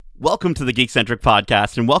Welcome to the Geekcentric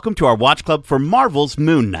Podcast, and welcome to our watch club for Marvel's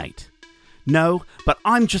Moon Knight. No, but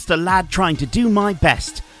I'm just a lad trying to do my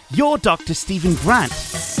best. You're Dr. Stephen Grant.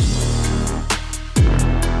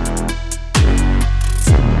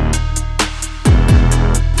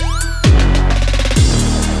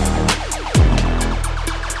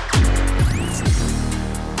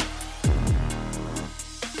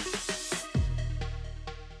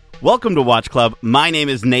 Welcome to Watch Club. My name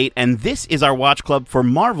is Nate, and this is our Watch Club for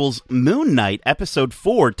Marvel's Moon Knight, Episode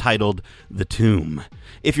 4, titled The Tomb.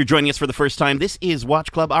 If you're joining us for the first time, this is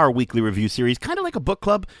Watch Club, our weekly review series, kind of like a book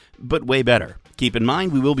club, but way better. Keep in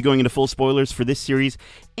mind, we will be going into full spoilers for this series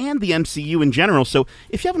and the MCU in general, so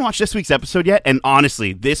if you haven't watched this week's episode yet, and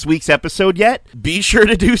honestly, this week's episode yet, be sure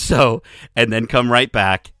to do so, and then come right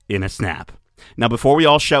back in a snap. Now, before we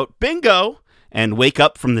all shout bingo and wake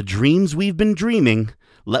up from the dreams we've been dreaming,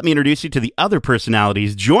 let me introduce you to the other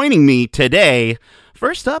personalities joining me today.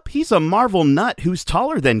 First up, he's a Marvel nut who's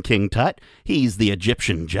taller than King Tut. He's the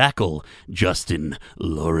Egyptian jackal, Justin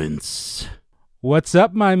Lawrence. What's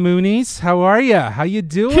up, my Moonies? How are ya? How you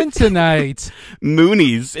doing tonight?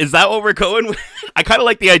 Moonies, is that what we're going with? I kind of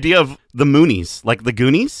like the idea of the Moonies, like the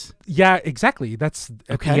Goonies. Yeah, exactly. That's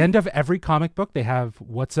at the end of every comic book, they have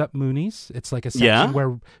What's Up, Moonies. It's like a section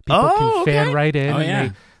where people can fan right in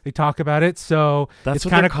and they talk about it. So it's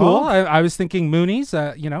kind of cool. I was thinking Moonies,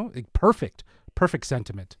 perfect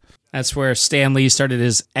sentiment. That's where Stan Lee started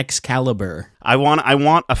his Excalibur. I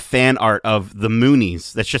want a fan art of the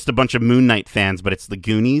Moonies. That's just a bunch of Moon Knight fans, but it's the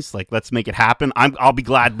Goonies. Like, let's make it happen. I'll be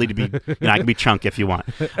gladly to be. I can be Chunk if you want.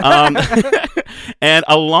 And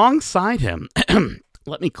alongside him.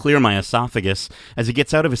 Let me clear my esophagus. As he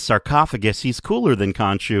gets out of his sarcophagus, he's cooler than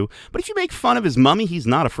Khonshu. But if you make fun of his mummy, he's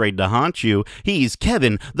not afraid to haunt you. He's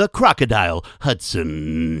Kevin the Crocodile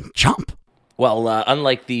Hudson Chomp. Well,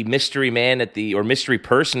 unlike the mystery man or mystery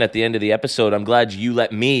person at the end of the episode, I'm glad you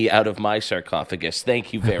let me out of my sarcophagus.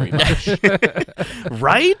 Thank you very much.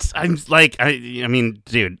 Right? I mean,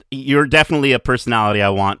 dude, you're definitely a personality I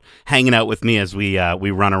want hanging out with me as we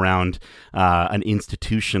run around an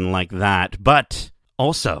institution like that. But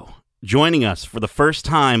also, joining us for the first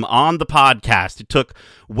time on the podcast, it took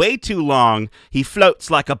way too long. He floats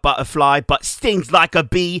like a butterfly, but stings like a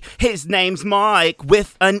bee. His name's Mike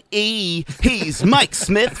with an E. He's Mike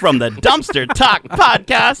Smith from the Dumpster Talk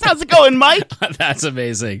Podcast. How's it going, Mike? That's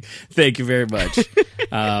amazing. Thank you very much.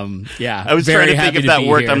 I was trying to think if that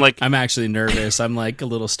worked. Here. I'm actually nervous. I'm like a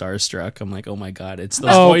little starstruck. I'm like, oh my God, it's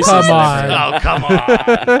those voices. Come on.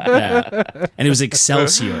 Yeah. And it was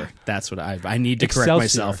Excelsior. That's what I need to correct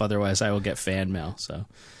myself. Otherwise, I will get fan mail. So.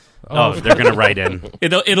 Oh, they're gonna write in.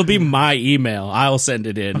 It'll be my email. I'll send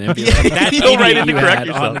it in and be like, "That's you'll write in to correct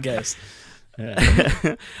yourself." On the guest.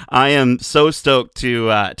 Yeah. I am so stoked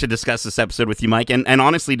to discuss this episode with you, Mike, and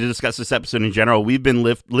honestly to discuss this episode in general. We've been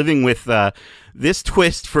living with this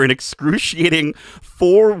twist for an excruciating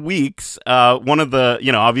 4 weeks. One of the,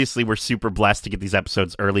 obviously we're super blessed to get these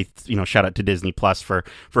episodes early. Shout out to Disney Plus for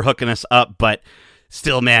hooking us up, but.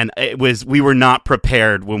 Still, man, we were not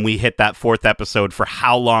prepared when we hit that 4th episode for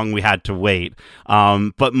how long we had to wait.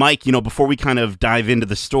 But Mike, before we kind of dive into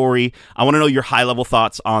the story, I want to know your high-level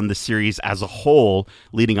thoughts on the series as a whole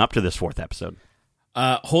leading up to this 4th episode.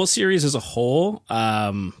 Whole series as a whole,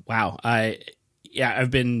 wow.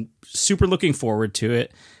 I've been super looking forward to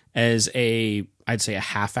it as I'd say a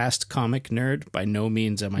half-assed comic nerd. By no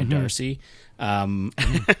means am I Darcy.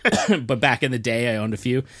 But back in the day, I owned a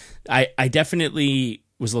few. I definitely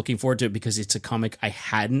was looking forward to it because it's a comic I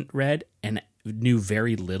hadn't read and knew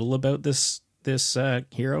very little about this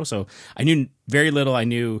hero. So I knew very little. I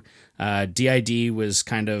knew DID was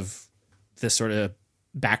kind of this sort of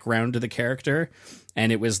background to the character,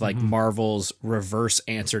 and it was like Marvel's reverse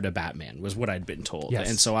answer to Batman was what I'd been told. Yes.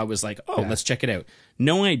 And so I was like, let's check it out.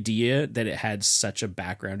 No idea that it had such a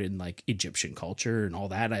background in like Egyptian culture and all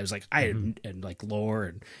that. I was like, and like lore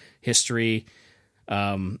and history.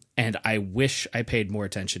 And I wish I paid more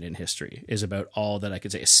attention in history is about all that I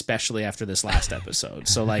could say, especially after this last episode.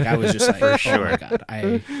 So like, I was just like, oh my God,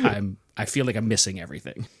 I feel like I'm missing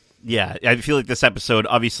everything. Yeah, I feel like this episode,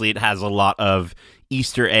 obviously, it has a lot of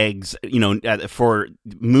Easter eggs, for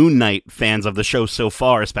Moon Knight fans of the show so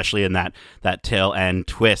far, especially in that tail end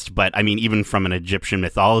twist. But I mean, even from an Egyptian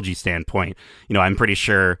mythology standpoint, I'm pretty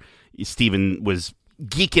sure Stephen was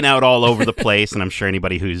geeking out all over the place, and I'm sure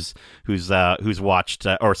anybody who's watched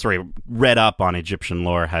read up on Egyptian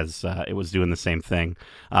lore has it was doing the same thing.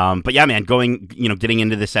 But yeah, man, getting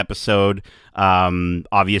into this episode.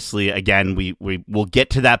 Obviously, again, we'll get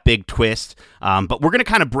to that big twist, but we're going to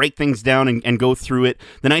kind of break things down and go through it.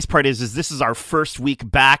 The nice part is this is our first week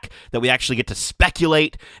back that we actually get to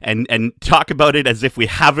speculate and talk about it as if we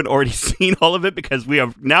haven't already seen all of it, because we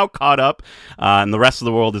have now caught up, and the rest of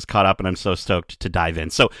the world is caught up, and I'm so stoked to dive in.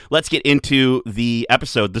 So let's get into the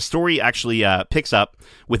episode. The story actually picks up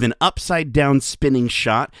with an upside-down spinning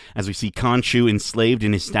shot as we see Khonshu enslaved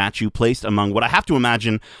in his statue, placed among what I have to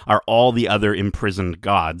imagine are all the other imprisoned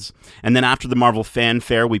gods. And then after the Marvel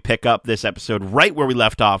fanfare, we pick up this episode right where we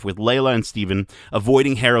left off, with Layla and Steven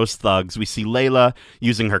avoiding Harrow's thugs. We see Layla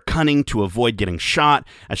using her cunning to avoid getting shot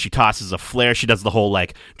as she tosses a flare. She does the whole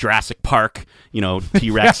like Jurassic Park,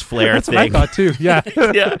 T-Rex flare that's thing. That's what I thought too. Yeah.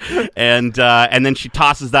 Yeah. And then she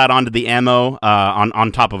tosses that onto the ammo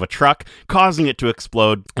on top of a truck, causing it to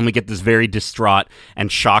explode. And we get this very distraught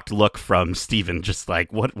and shocked look from Steven, just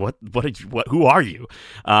like, what, who are you?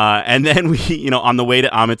 And then we, on the way to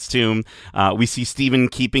Amit's tomb, we see Steven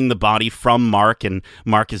keeping the body from Mark, and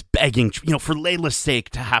Mark is begging, for Layla's sake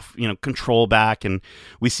to have, control back. And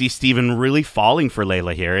we see Steven really falling for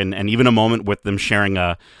Layla here, and even a moment with them sharing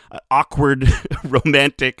a awkward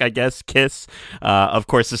romantic, I guess, kiss. Of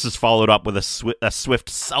course, this is followed up with a swift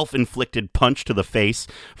self-inflicted punch to the face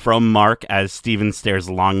from Mark as Steven stares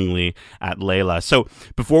longingly at Layla. So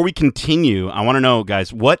before we continue, I want to know,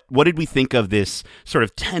 guys, what did we think of this sort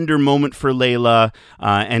of tender moment for Layla?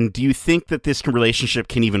 And do you think that this relationship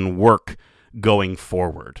can even work going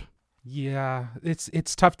forward? Yeah,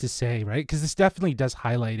 it's tough to say, right? Because this definitely does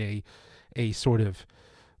highlight a sort of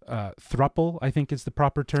thruple, I think is the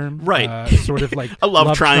proper term. Right. Sort of like a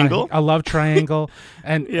love triangle. A love triangle.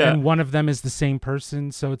 And one of them is the same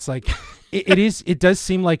person. So it's like, it does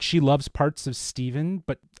seem like she loves parts of Steven,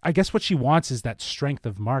 but I guess what she wants is that strength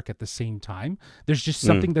of Mark at the same time. There's just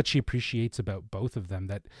something that she appreciates about both of them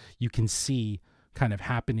that you can see kind of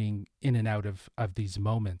happening in and out of these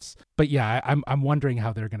moments. But yeah, I'm wondering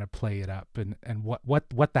how they're going to play it up and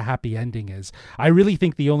what the happy ending is. I really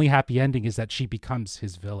think the only happy ending is that she becomes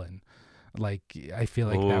his villain. Like, I feel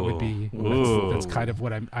like that would be that's kind of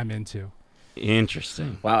what I'm into.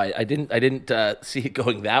 Interesting. Wow, I didn't see it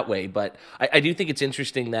going that way, but I do think it's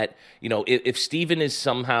interesting that if Steven is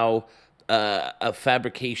somehow a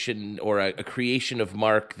fabrication or a creation of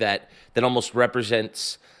Mark that almost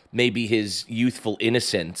represents maybe his youthful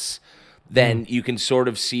innocence, then you can sort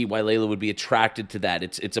of see why Layla would be attracted to that.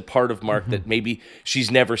 It's a part of Mark that maybe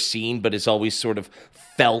she's never seen, but is always sort of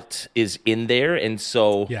felt is in there, and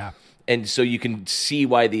so you can see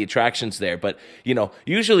why the attraction's there. But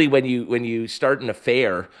usually when you start an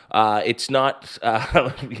affair, it's not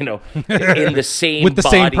in the same with the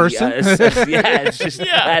body, same person. It's just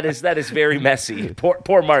that is very messy.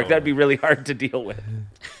 Poor Mark. That'd be really hard to deal with.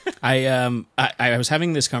 I was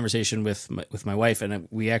having this conversation with my wife, and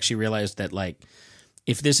we actually realized that, like,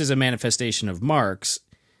 if this is a manifestation of Mark's,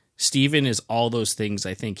 Steven is all those things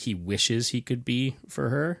I think he wishes he could be for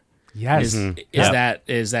her. Yes.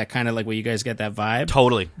 Is that kind of like what you guys get that vibe?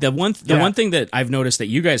 Totally. The one thing that I've noticed that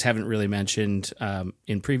you guys haven't really mentioned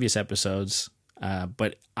in previous episodes,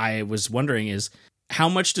 but I was wondering, is how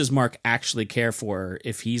much does Mark actually care for her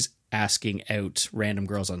if he's asking out random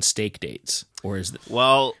girls on steak dates? Or is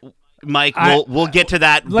well, Mike, we'll get to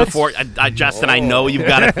that before. Justin, I know you've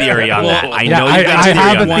got a theory on that. I know you've got a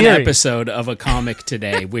theory on one episode of a comic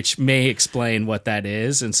today, which may explain what that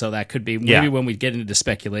is, and so that could be maybe when we get into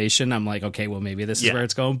speculation, I'm like, okay, well, maybe this is where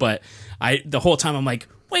it's going. But the whole time I'm like,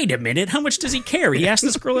 wait a minute, how much does he care? He asked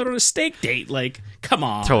this girl out on a steak date. Like, come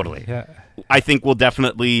on. Totally. Yeah. I think we'll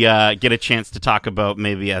definitely get a chance to talk about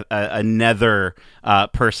maybe another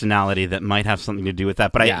personality that might have something to do with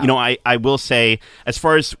that. But I will say, as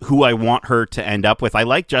far as who I want her to end up with, I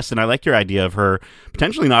like Justin. I like your idea of her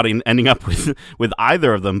potentially not ending up with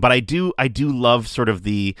either of them. But I do love sort of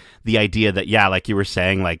the idea that like you were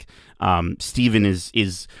saying, like Steven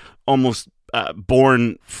is almost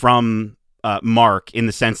born from Mark, in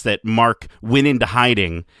the sense that Mark went into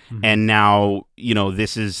hiding, and now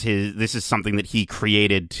this is something that he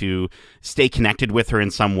created to stay connected with her in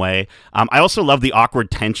some way. I also love the awkward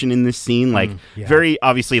tension in this scene, like very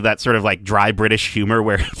obviously that sort of like dry British humor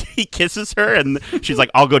where he kisses her and she's like,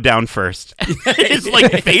 "I'll go down first." His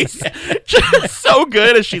like face just so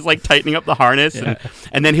good as she's like tightening up the harness,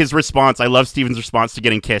 and then his response. I love Steven's response to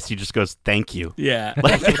getting kissed. He just goes, "Thank you." Yeah,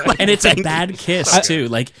 and it's a bad kiss too.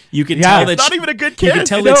 Like you can tell that it's not even a good kiss. You can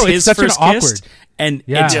tell it's his first kiss, and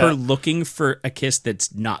it's her looking for a kiss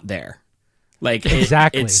that's not there. Like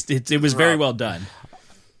exactly, it was very well done.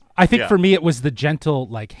 I think for me it was the gentle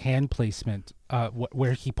like hand placement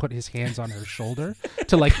where he put his hands on her shoulder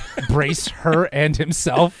to like brace her and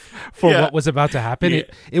himself for what was about to happen. Yeah.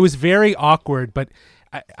 It was very awkward, but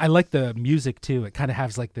I like the music too. It kind of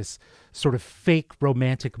has like this sort of fake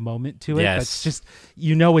romantic moment to it. Yes. That's just,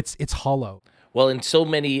 it's hollow. Well, in so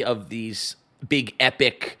many of these big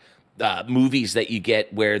epic movies that you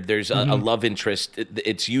get where there's a love interest,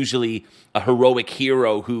 it's usually a heroic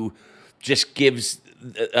hero who just gives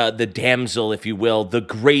the damsel, if you will, the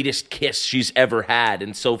greatest kiss she's ever had.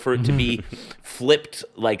 And so for it to be flipped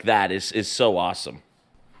like that is so awesome.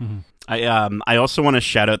 Mm-hmm. I also want to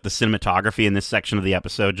shout out the cinematography in this section of the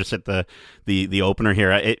episode, just at the opener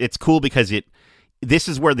here. It's cool because this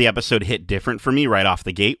is where the episode hit different for me right off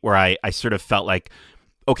the gate, where I sort of felt like,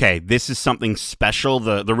 okay, this is something special.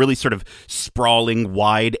 The really sort of sprawling,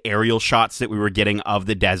 wide aerial shots that we were getting of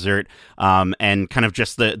the desert, and kind of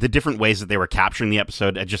just the different ways that they were capturing the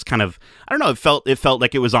episode. It just kind of, I don't know, it felt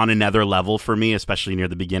like it was on another level for me, especially near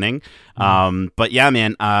the beginning. But yeah,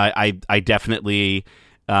 man, I definitely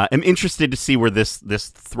am interested to see where this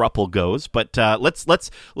throuple goes. But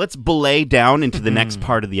let's belay down into the next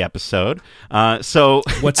part of the episode. So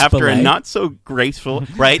what's after belay? A not so graceful,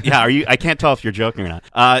 right? Yeah, I can't tell if you're joking or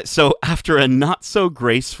not. So after a not so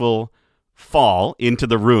graceful fall into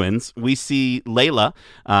the ruins, we see Layla.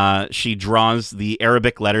 She draws the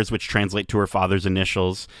Arabic letters, which translate to her father's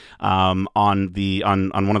initials, on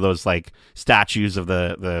one of those like statues of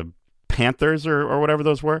the panthers or whatever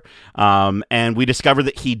those were, and we discover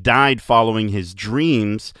that he died following his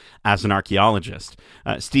dreams as an archaeologist.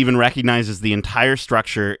 Stephen recognizes the entire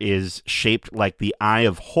structure is shaped like the Eye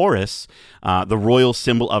of Horus, the royal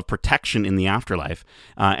symbol of protection in the afterlife,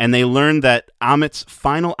 and they learn that Amit's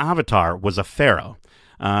final avatar was a pharaoh.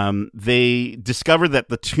 They discover that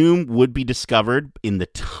the tomb would be discovered in the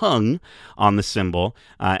tongue on the symbol,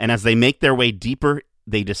 and as they make their way deeper,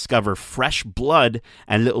 they discover fresh blood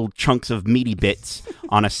and little chunks of meaty bits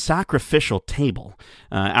on a sacrificial table.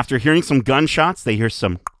 After hearing some gunshots, they hear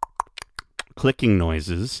some clicking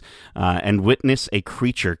noises and witness a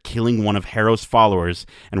creature killing one of Harrow's followers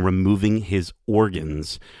and removing his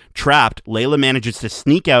organs. Trapped, Layla manages to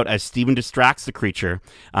sneak out as Stephen distracts the creature,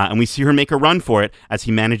 and we see her make a run for it as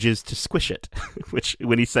he manages to squish it, which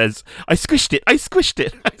when he says, I squished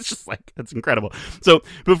it, it's just like, that's incredible. So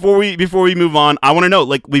before we move on, I want to know,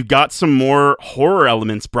 like, we've got some more horror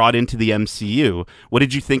elements brought into the MCU. What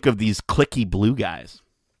did you think of these clicky blue guys?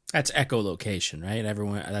 That's echolocation, right?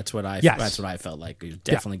 Everyone. That's what I felt like. You're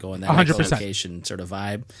definitely going that 100%. Echolocation sort of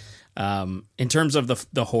vibe. In terms of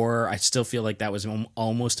the horror, I still feel like that was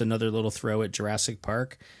almost another little throw at Jurassic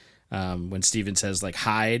Park. When Steven says like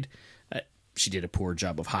hide, she did a poor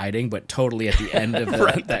job of hiding, but totally at the end of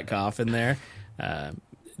that coffin there.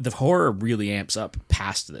 The horror really amps up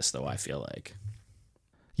past this, though. I feel like.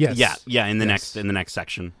 Yes. Yeah. In the next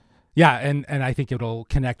section. Yeah, and I think it'll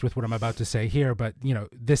connect with what I'm about to say here, but,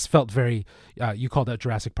 this felt very, you called out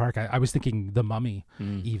Jurassic Park. I was thinking The Mummy,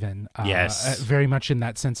 even. Yes. Very much in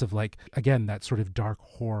that sense of, like, again, that sort of dark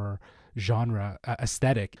horror genre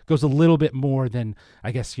aesthetic. Goes a little bit more than,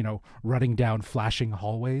 I guess, running down flashing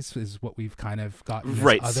hallways is what we've kind of gotten.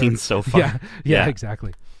 Right, seems so fun. Yeah,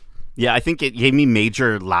 exactly. Yeah, I think it gave me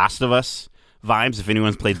major Last of Us vibes, if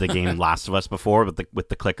anyone's played the game Last of Us before with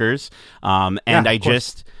the clickers. And I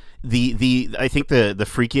just... I think the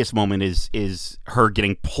freakiest moment is her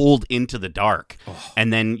getting pulled into the dark,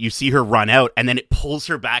 and then you see her run out, and then it pulls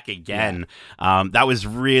her back again. That was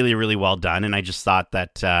really, really well done, and I just thought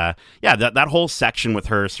that that whole section with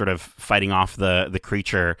her sort of fighting off the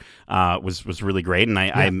creature was really great, and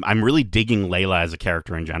I'm really digging Layla as a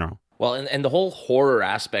character in general. Well, and the whole horror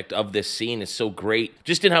aspect of this scene is so great,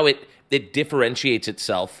 just in how it differentiates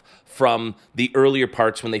itself from the earlier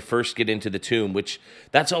parts when they first get into the tomb, which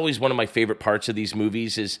that's always one of my favorite parts of these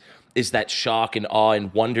movies is that shock and awe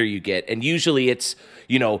and wonder you get. And usually it's,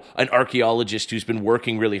 an archaeologist who's been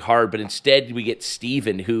working really hard, but instead we get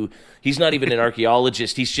Stephen, who he's not even an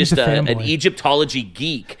archaeologist. He's just an Egyptology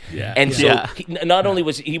geek. Yeah. And so not only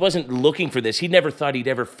he wasn't looking for this, he never thought he'd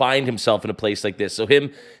ever find himself in a place like this. So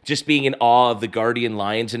him just being in awe of the guardian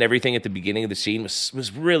lions and everything at the beginning of the scene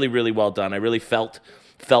was really, really well done. I really felt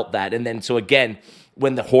that. And then, so again,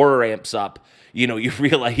 when the horror amps up, you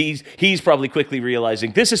realize he's probably quickly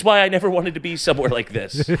realizing this is why I never wanted to be somewhere like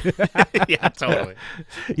this. Yeah, totally.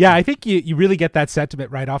 Yeah, I think you really get that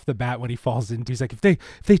sentiment right off the bat when he falls into. He's like, if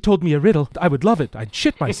they told me a riddle, I would love it. I'd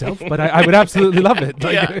shit myself, but I would absolutely love it.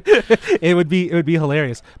 Like, it would be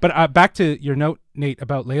hilarious. But back to your note, Nate,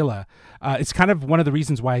 about Layla. It's kind of one of the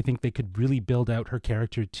reasons why I think they could really build out her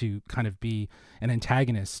character to kind of be an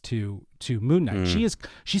antagonist to Moon Knight.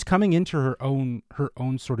 She's coming into her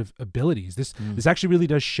own sort of abilities. This actually really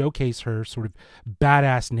does showcase her sort of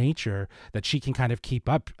badass nature that she can kind of keep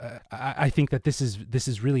up. I think that this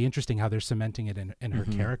is really interesting how they're cementing it in her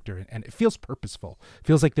character, and it feels purposeful. It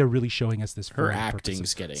feels like they're really showing us this. Her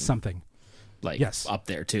acting's getting something. Up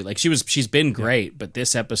there too. Like she's been great, but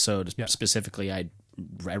this episode specifically, I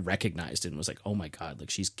recognized it and was like, oh my God,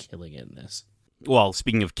 like she's killing it in this. Well,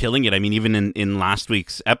 speaking of killing it, I mean, even in last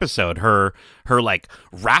week's episode, her like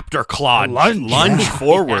raptor claw lunge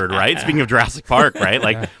forward, right? Speaking of Jurassic Park, right?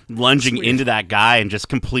 Like lunging into that guy and just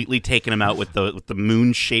completely taking him out with the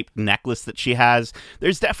moon shaped necklace that she has.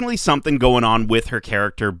 There's definitely something going on with her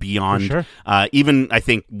character beyond even I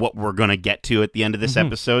think what we're going to get to at the end of this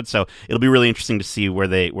episode. So it'll be really interesting to see where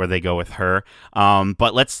they go with her.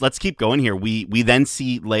 But let's keep going here. We then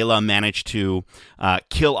see Layla manage to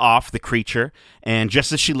kill off the creature. And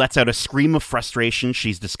just as she lets out a scream of frustration,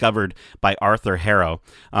 she's discovered by Arthur Harrow.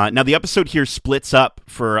 Now, the episode here splits up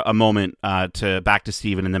for a moment to back to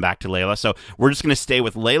Steven and then back to Layla. So we're just going to stay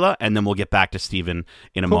with Layla, and then we'll get back to Steven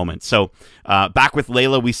in a moment. So back with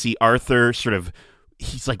Layla, we see Arthur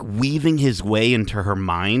he's like weaving his way into her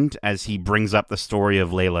mind as he brings up the story of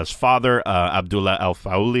Layla's father, Abdullah Al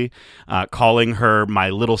Fauli, calling her my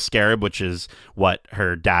little scarab, which is what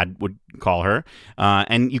her dad would call her.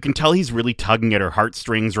 And you can tell he's really tugging at her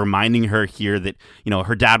heartstrings, reminding her here that,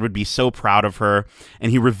 her dad would be so proud of her.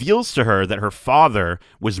 And he reveals to her that her father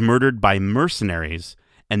was murdered by mercenaries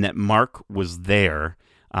and that Mark was there.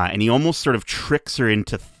 And he almost sort of tricks her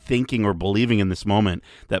into thinking or believing in this moment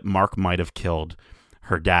that Mark might have killed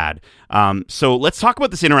her dad. So let's talk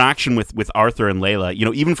about this interaction with Arthur and Layla.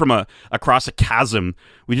 Even from across a chasm,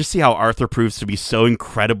 we just see how Arthur proves to be so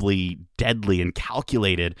incredibly deadly and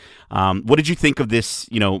calculated. What did you think of this,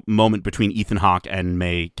 moment between Ethan Hawke and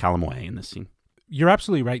May Calloway in this scene? You're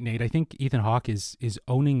absolutely right, Nate. I think Ethan Hawke is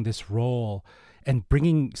owning this role and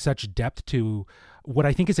bringing such depth to what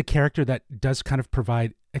I think is a character that does kind of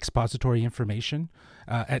provide expository information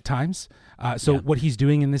at times. What he's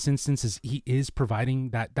doing in this instance is he is providing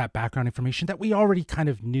that background information that we already kind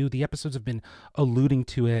of knew. The episodes have been alluding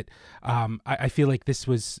to it. I feel like this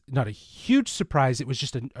was not a huge surprise. It was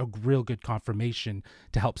just a real good confirmation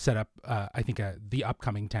to help set up, I think, the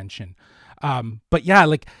upcoming tension. But yeah,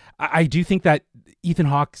 like I do think that Ethan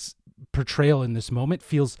Hawke's portrayal in this moment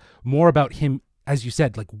feels more about him, as you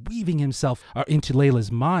said, like weaving himself into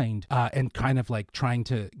Layla's mind and kind of like trying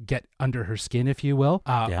to get under her skin, if you will,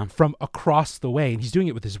 from across the way. And he's doing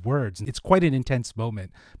it with his words. It's quite an intense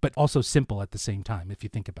moment, but also simple at the same time, if you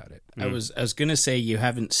think about it. I was going to say, you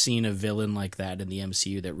haven't seen a villain like that in the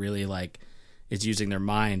MCU that really like is using their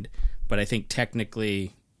mind. But I think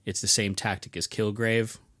technically it's the same tactic as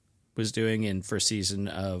Kilgrave was doing in first season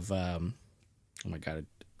of,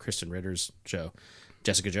 Kristen Ritter's show,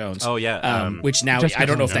 Jessica Jones. Oh, yeah. Which now, Jessica I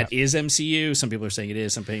don't know if that is MCU. Some people are saying it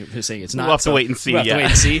is. Some people are saying it's not. We'll have to wait and see. We'll have to wait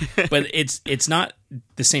and see. But it's not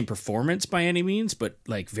the same performance by any means, but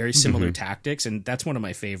like very similar tactics. And that's one of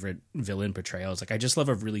my favorite villain portrayals. Like, I just love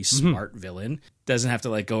a really smart villain. Doesn't have to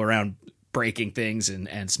like go around breaking things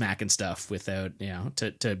and smacking stuff without,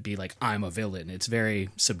 to be like, I'm a villain. It's very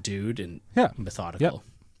subdued and methodical.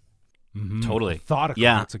 Yep. Totally. Methodical.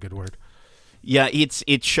 Yeah. That's a good word. Yeah,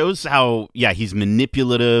 it shows how, he's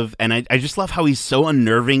manipulative, and I just love how he's so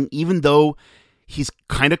unnerving, even though he's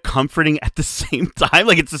kind of comforting at the same time.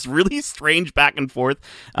 Like, it's this really strange back and forth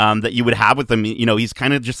that you would have with him. He's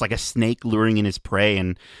kind of just like a snake luring in his prey,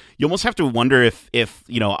 and you almost have to wonder if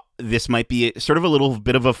this might be sort of a little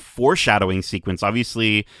bit of a foreshadowing sequence.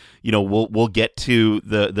 Obviously, we'll get to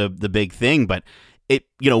the big thing, but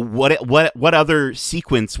what other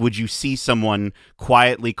sequence would you see someone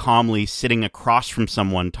quietly, calmly sitting across from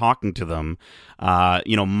someone talking to them,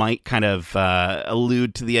 might kind of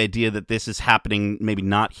allude to the idea that this is happening, maybe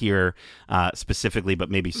not here specifically, but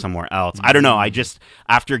maybe somewhere else. I don't know. I just,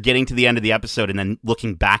 after getting to the end of the episode and then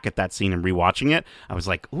looking back at that scene and rewatching it, I was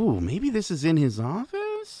like, ooh, maybe this is in his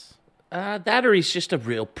office? That or he's just a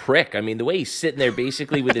real prick. I mean, the way he's sitting there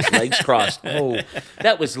basically with his legs crossed. Oh,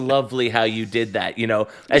 that was lovely how you did that,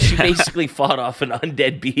 as she basically fought off an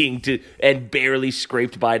undead being and barely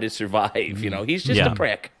scraped by to survive. He's just a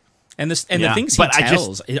prick. And the things he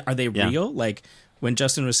tells, are they real? Like when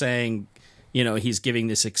Justin was saying, he's giving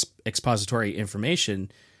this expository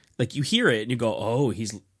information, like you hear it and you go, oh,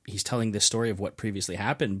 he's telling this story of what previously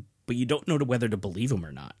happened, but you don't know whether to believe him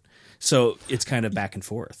or not. So it's kind of back and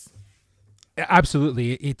forth.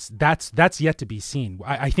 Absolutely. That's yet to be seen.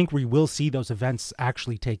 I think we will see those events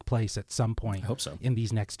actually take place at some point. I hope so. In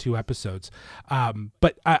these next 2 episodes.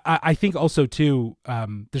 But I think also too,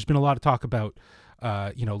 there's been a lot of talk about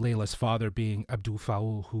Layla's father being Abdul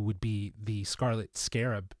Faul, who would be the Scarlet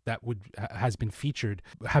Scarab that has been featured,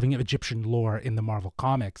 having Egyptian lore in the Marvel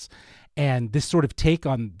comics. And this sort of take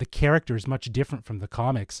on the character is much different from the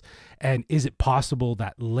comics. And is it possible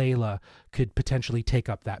that Layla could potentially take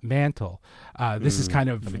up that mantle? This is kind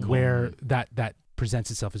of where that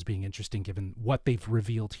presents itself as being interesting, given what they've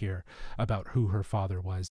revealed here about who her father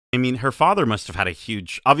was. I mean, her father must have had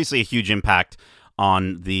obviously a huge impact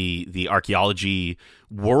on the archaeology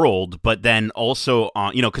world, but then also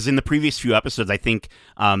on, because in the previous few episodes, I think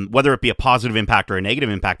whether it be a positive impact or a negative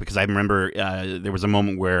impact, because I remember there was a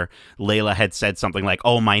moment where Layla had said something like,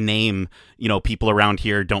 oh, my name, people around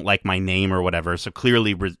here don't like my name or whatever. So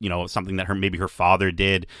clearly, something that maybe her father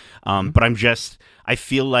did. But I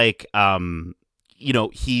feel like,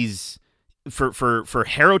 he's for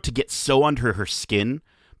Harrow to get so under her skin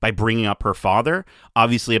by bringing up her father,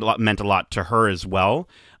 obviously it meant a lot to her as well.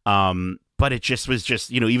 But it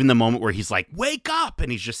was even the moment where he's like, wake up,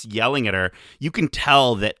 and he's just yelling at her, you can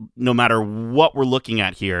tell that no matter what we're looking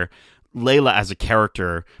at here, Layla as a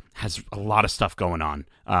character has a lot of stuff going on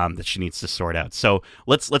that she needs to sort out. So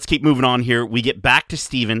let's keep moving on here. We get back to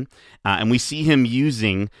Stephen, and we see him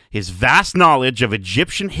using his vast knowledge of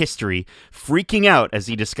Egyptian history, freaking out as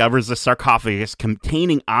he discovers the sarcophagus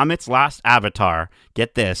containing Amit's last avatar.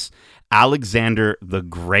 Get this, Alexander the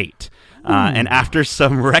Great. And after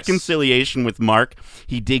some reconciliation with Mark,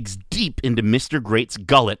 he digs deep into Mr. Great's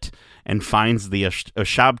gullet and finds the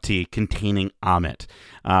Ushabti containing Amit.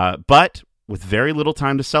 But with very little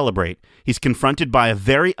time to celebrate, he's confronted by a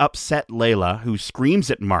very upset Layla who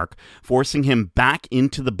screams at Mark, forcing him back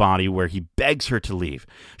into the body where he begs her to leave.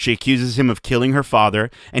 She accuses him of killing her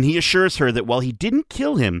father, and he assures her that while he didn't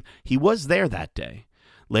kill him, he was there that day.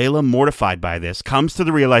 Layla, mortified by this, comes to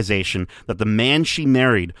the realization that the man she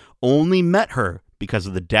married only met her because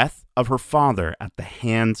of the death of her father at the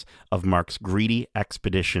hands of Mark's greedy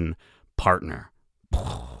expedition partner.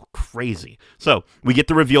 Crazy. So we get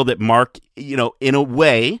the reveal that Mark, in a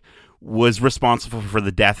way, was responsible for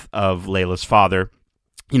the death of Layla's father.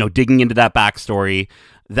 Digging into that backstory,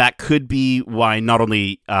 that could be why not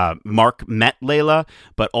only Mark met Layla,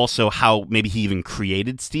 but also how maybe he even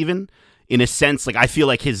created Stephen. In a sense, I feel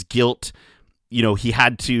like his guilt, he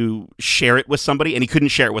had to share it with somebody, and he couldn't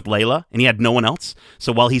share it with Layla, and he had no one else.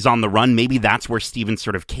 So while he's on the run, maybe that's where Stephen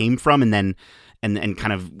sort of came from, and then and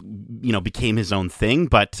kind of became his own thing.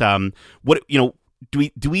 But do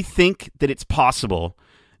we think that it's possible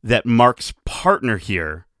that Mark's partner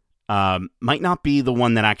here might not be the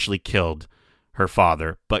one that actually killed her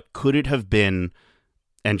father, but could it have been,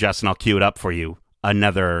 and Justin, I'll cue it up for you,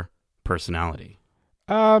 another personality?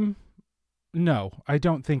 No, I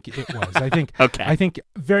don't think it was. I think okay. I think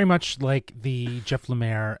very much like the Jeff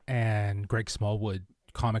Lemire and Greg Smallwood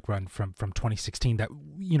comic run from 2016 that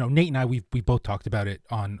Nate and I we both talked about it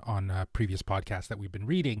on previous podcasts that we've been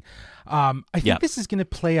reading. I think this is going to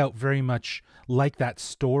play out very much like that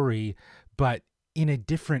story, but in a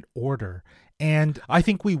different order. And I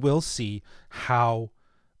think we will see how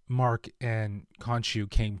Mark and Khonshu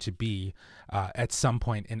came to be at some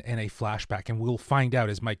point in a flashback, and we'll find out,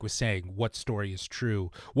 as Mike was saying, what story is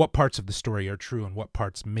true, what parts of the story are true, and what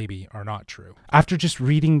parts maybe are not true. After just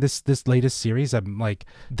reading this latest series, I'm like,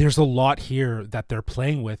 there's a lot here that they're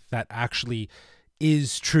playing with that actually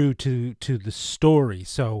is true to the story.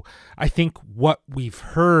 So I think what we've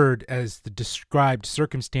heard as the described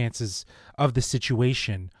circumstances of the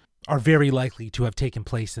situation are very likely to have taken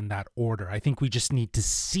place in that order. I think we just need to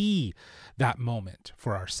see that moment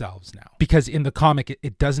for ourselves now. Because in the comic,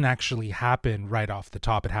 it doesn't actually happen right off the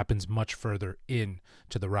top. It happens much further in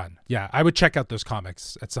to the run. Yeah, I would check out those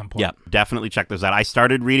comics at some point. Yeah, definitely check those out. I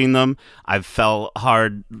started reading them. I fell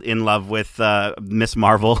hard in love with Miss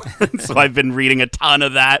Marvel. So I've been reading a ton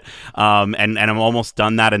of that. And I'm almost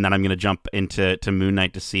done that. And then I'm going to jump into Moon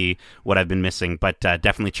Knight to see what I've been missing. But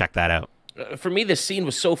definitely check that out. For me, this scene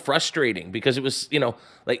was so frustrating because it was,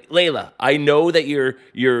 like, Layla, I know that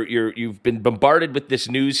you've been bombarded with this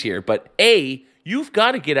news here, but A, you've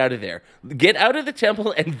got to get out of there. Get out of the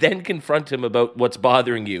temple and then confront him about what's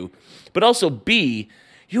bothering you. But also B,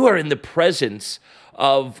 you are in the presence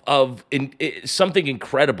of something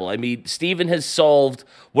incredible. I mean, Steven has solved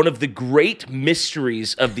one of the great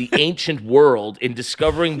mysteries of the ancient world in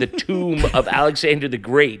discovering the tomb of Alexander the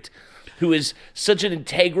Great, who is such an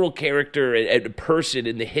integral character and person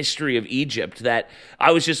in the history of Egypt that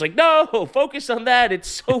I was just like, no, focus on that. It's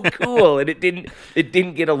so cool. And it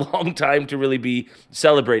didn't get a long time to really be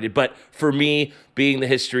celebrated. But for me, being the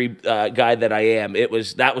history guy that I am,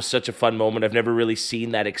 that was such a fun moment. I've never really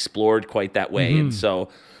seen that explored quite that way. And so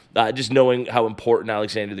just knowing how important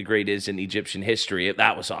Alexander the Great is in Egyptian history,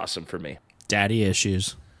 that was awesome for me. Daddy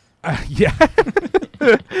issues. Yeah.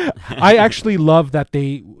 I actually love that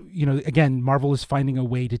they, again, Marvel is finding a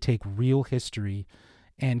way to take real history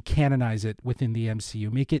and canonize it within the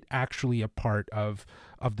MCU, make it actually a part of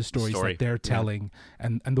the stories that they're telling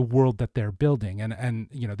and the world that they're building. And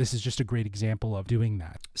this is just a great example of doing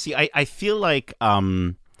that. See, I feel like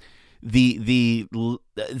the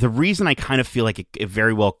reason I kind of feel like it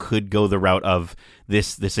very well could go the route of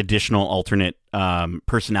this additional alternate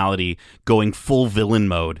personality going full villain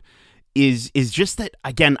mode is just that,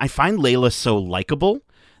 again, I find Layla so likable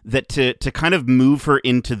that to kind of move her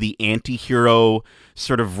into the anti-hero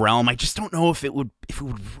sort of realm, I just don't know if it would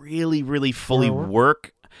really, really fully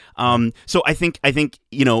work. So I think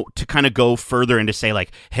to kind of go further and to say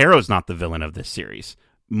like Harrow's not the villain of this series,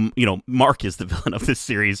 Mark is the villain of this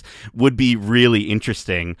series, would be really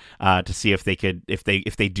interesting to see if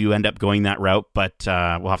they do end up going that route. But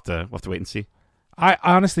we'll have to wait and see. I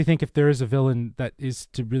honestly think if there is a villain that is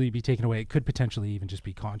to really be taken away, it could potentially even just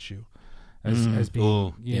be Khonshu as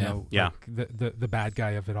being the bad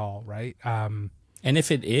guy of it all, right? And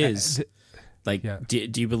if it is,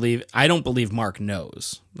 do you believe? I don't believe Mark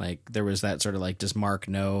knows. Like there was that sort of like, does Mark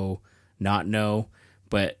not know?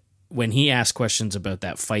 But when he asked questions about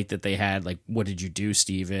that fight that they had, like, what did you do,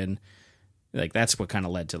 Steven? Like that's what kind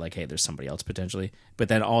of led to like, hey, there's somebody else potentially. But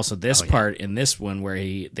then also this part in this one where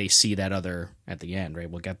they see that other at the end, right?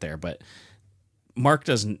 We'll get there, but Mark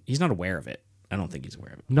he's not aware of it. I don't think he's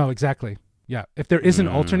aware of it. No, exactly. Yeah. If there is an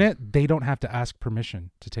alternate, they don't have to ask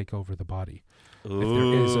permission to take over the body. Ooh. If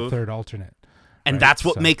there is a third alternate. And that's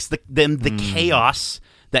what makes the chaos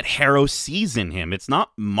that Harrow sees in him. It's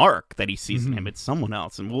not Mark that he sees in him. It's someone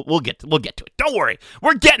else. And we'll get to it. Don't worry.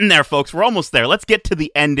 We're getting there, folks. We're almost there. Let's get to the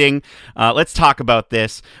ending. Let's talk about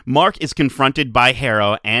this. Mark is confronted by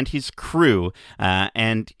Harrow and his crew,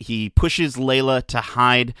 and he pushes Layla to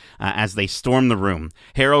hide as they storm the room.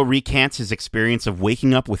 Harrow recants his experience of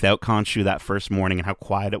waking up without Khonshu that first morning and how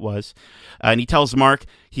quiet it was. And he tells Mark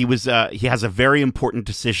he has a very important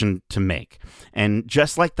decision to make. And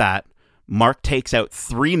just like that, Mark takes out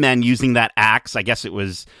 3 men using that axe. I guess it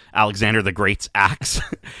was Alexander the Great's axe,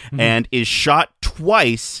 and is shot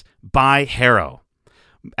twice by Harrow.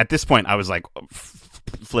 At this point, I was like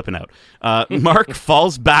flipping out. Mark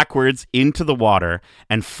falls backwards into the water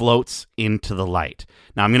and floats into the light.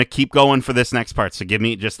 Now, I'm going to keep going for this next part, so I'm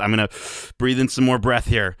going to breathe in some more breath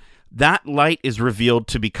here. That light is revealed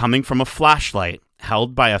to be coming from a flashlight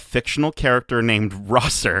held by a fictional character named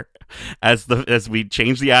Rosser. As we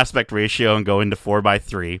change the aspect ratio and go into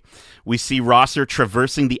 4:3, we see Rosser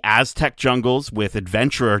traversing the Aztec jungles with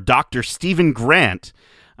adventurer Dr. Stephen Grant,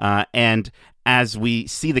 and as we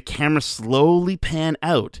see the camera slowly pan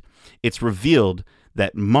out, it's revealed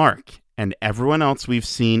that Mark and everyone else we've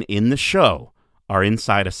seen in the show are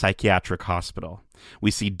inside a psychiatric hospital.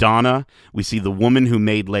 We see Donna, we see the woman who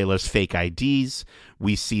made Layla's fake IDs,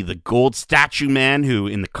 we see the gold statue man who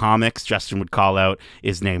in the comics Justin would call out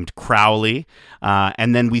is named Crowley,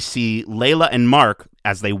 and then we see Layla and Mark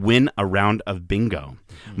as they win a round of bingo.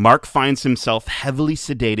 Mark finds himself heavily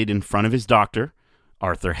sedated in front of his doctor,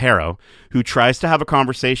 Arthur Harrow, who tries to have a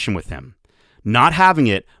conversation with him. Not having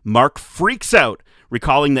it, Mark freaks out,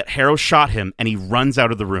 recalling that Harrow shot him, and he runs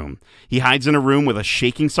out of the room. He hides in a room with a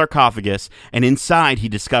shaking sarcophagus, and inside he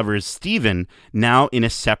discovers Steven, now in a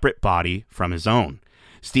separate body from his own.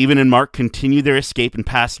 Steven and Mark continue their escape and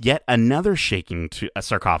pass yet another shaking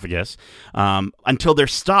sarcophagus until they're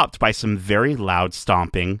stopped by some very loud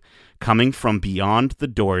stomping coming from beyond the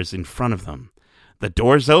doors in front of them. The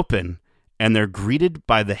doors open, and they're greeted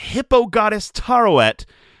by the hippo goddess Taroet,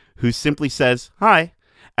 who simply says, "Hi,"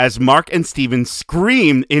 as Mark and Steven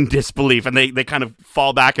scream in disbelief, and they kind of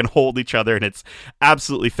fall back and hold each other, and it's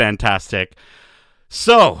absolutely fantastic.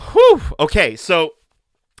 So, so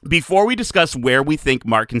before we discuss where we think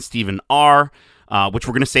Mark and Steven are, which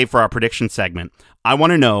we're going to save for our prediction segment, I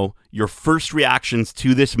want to know your first reactions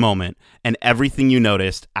to this moment and everything you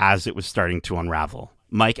noticed as it was starting to unravel.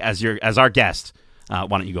 Mike, as our guest, why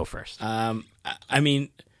don't you go first? I mean,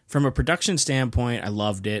 from a production standpoint, I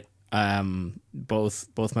loved it.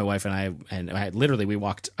 Both my wife and I literally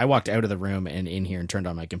I walked out of the room and in here and turned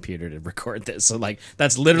on my computer to record this. So like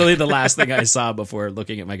that's literally the last thing I saw before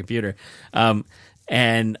looking at my computer.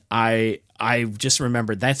 And I just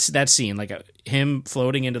remembered that scene, like him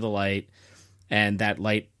floating into the light and that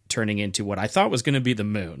light turning into what I thought was going to be the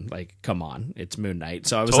moon. Like, come on, it's Moon Knight.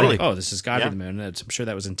 So I was like, oh, this has got to be the moon. I'm sure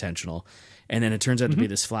that was intentional. And then it turns out to be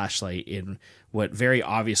this flashlight in what very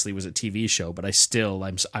obviously was a TV show, but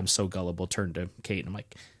I'm so gullible, turned to Kate and I'm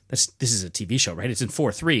like, this is a TV show, right? It's in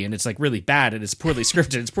 4:3 and it's like really bad and it's poorly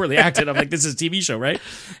scripted, it's poorly acted. I'm like, this is a TV show, right?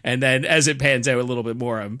 And then as it pans out a little bit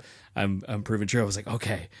more, I'm proven true. I was like,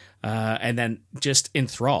 okay. And then just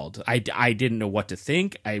enthralled. I didn't know what to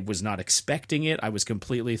think. I was not expecting it. I was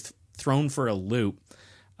completely thrown for a loop,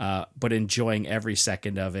 but enjoying every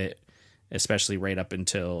second of it, especially right up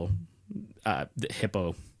until the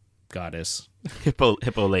hippo goddess. Hippo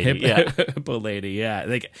lady. Hippo lady. Yeah.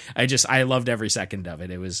 Like I loved every second of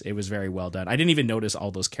it. It was very well done. I didn't even notice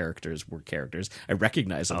all those characters were characters. I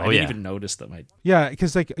recognized them. I didn't even notice them. Yeah.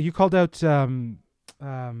 Because like you called out,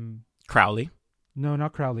 Crowley. No,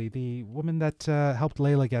 not Crowley. The woman that helped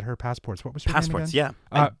Layla get her passports. What was her name again?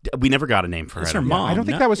 Yeah. We never got a name for her. It's her mom. I don't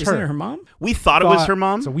think that was her. Isn't it her mom? We thought it was her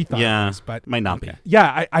mom. So we thought it was, but might not be.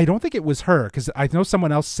 Yeah, I don't think it was her because I know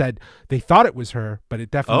someone else said they thought it was her, but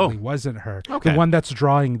it definitely wasn't her. Okay. The one that's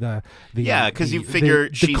drawing the because you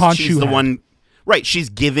figure she's the one. Right, she's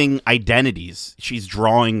giving identities. She's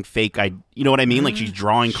drawing fake. You know what I mean? Like she's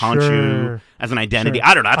drawing Khonshu as an identity. Sure.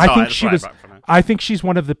 I don't know. I think she's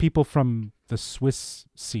one of the people from the Swiss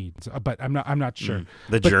scenes, but I'm not sure.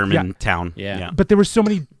 The German town. Yeah. But there were so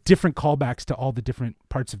many different callbacks to all the different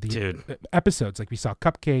parts of the episodes. Like we saw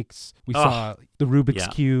cupcakes, we saw the Rubik's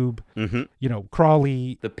Cube,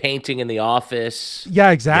 Crawley. The painting in the office. Yeah,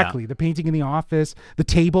 exactly. Yeah. The painting in the office. The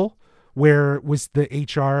table. Where was the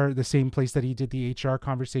HR, the same place that he did the HR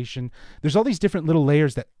conversation? There's all these different little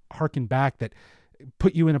layers that harken back that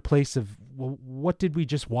put you in a place of, well, what did we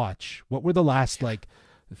just watch? What were the last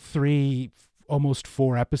 3, almost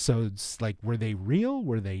 4 episodes? Like, were they real?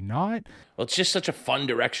 Were they not? Well, it's just such a fun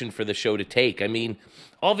direction for the show to take. I mean,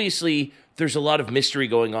 obviously there's a lot of mystery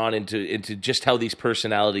going on into just how these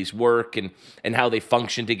personalities work and how they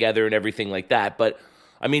function together and everything like that. But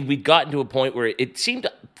I mean, we'd gotten to a point where it seemed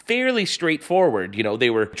fairly straightforward. You know, they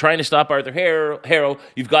were trying to stop Arthur Harrow.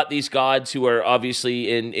 You've got these gods who are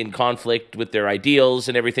obviously in conflict with their ideals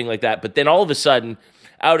and everything like that. But then all of a sudden,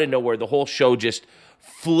 out of nowhere, the whole show just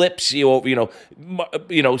flips you over.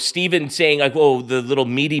 Steven saying like, "Whoa, the little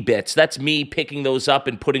meaty bits." That's me picking those up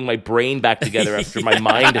and putting my brain back together after my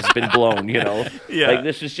mind has been blown. Like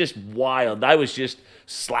this is just wild. I was just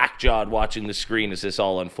slack-jawed watching the screen as this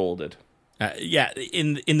all unfolded.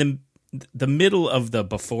 In the middle of the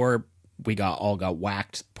before we all got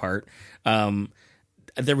whacked part,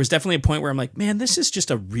 there was definitely a point where I'm like, man, this is just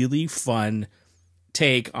a really fun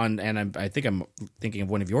take on, and I think I'm thinking of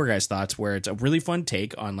one of your guys' thoughts, where it's a really fun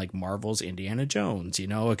take on like Marvel's Indiana Jones,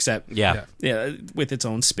 except with its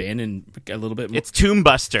own spin and a little bit more. It's Tomb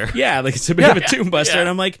Buster. Yeah, like it's a bit of a Tomb Buster, and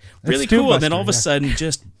I'm like, really cool. And then all of a sudden,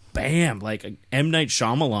 just bam, like M. Night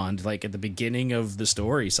Shyamalan, like at the beginning of the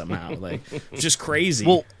story somehow, like just crazy.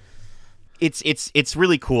 Well, it's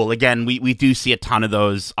really cool. Again, we do see a ton of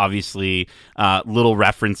those, obviously, little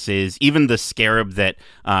references. Even the scarab that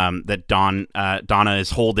Donna is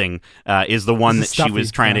holding is the one that she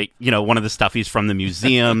was trying to, one of the stuffies from the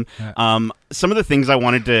museum. Some of the things I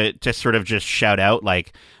wanted to sort of just shout out,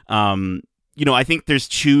 like, I think there's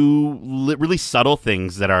 2 really subtle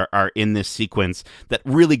things that are in this sequence that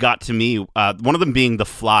really got to me. One of them being the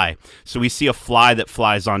fly. So we see a fly that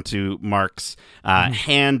flies onto Mark's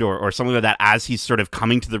hand or something like that as he's sort of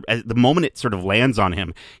coming to the moment it sort of lands on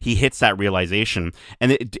him, he hits that realization.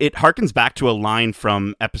 And it harkens back to a line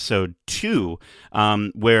from episode 2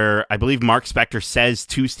 where I believe Mark Spector says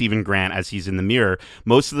to Stephen Grant as he's in the mirror,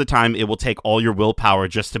 most of the time it will take all your willpower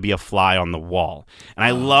just to be a fly on the wall. And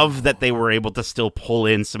I love that they were able to still pull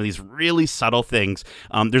in some of these really subtle things.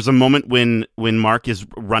 There's a moment when Mark is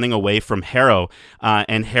running away from Harrow,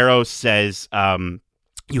 and Harrow says,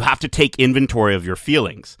 you have to take inventory of your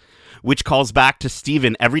feelings, which calls back to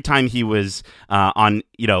Stephen every time he was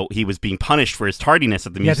he was being punished for his tardiness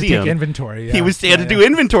at the museum. He had to take inventory. Yeah. He had to do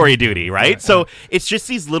inventory duty, right? So it's just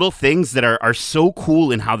these little things that are so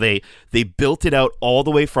cool in how they built it out all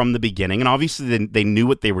the way from the beginning. And obviously they knew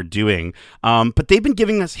what they were doing. But they've been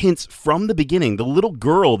giving us hints from the beginning. The little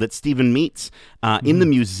girl that Stephen meets in the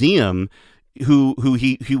museum,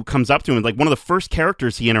 who comes up to him, like one of the first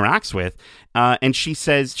characters he interacts with, and she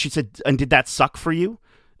said, and did that suck for you?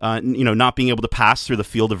 Not being able to pass through the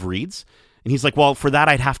field of reeds. And he's like, well, for that,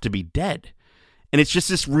 I'd have to be dead. And it's just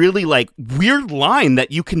this really like weird line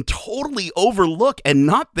that you can totally overlook and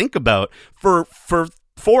not think about for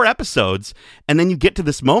 4 episodes, and then you get to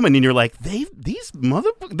this moment and you're like, they've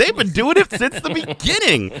been doing it since the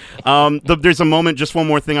beginning. There's a moment, just one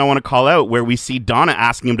more thing I want to call out, where we see Donna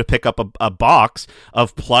asking him to pick up a box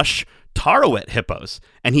of plush Tarawet hippos,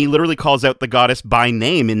 and he literally calls out the goddess by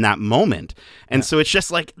name in that moment. And so it's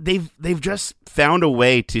just like they've just found a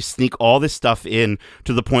way to sneak all this stuff in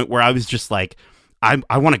to the point where I was just like,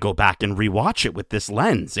 I want to go back and rewatch it with this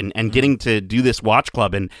lens, and getting to do this watch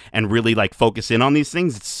club and really like focus in on these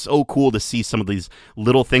things. It's so cool to see some of these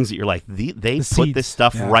little things that you're like, they put this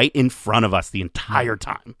stuff right in front of us the entire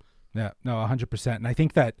time. Yeah, no, 100%. And I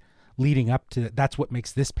think that leading up to that's what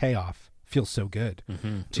makes this payoff feel so good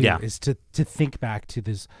too, is to think back to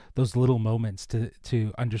those little moments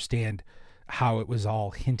to understand how it was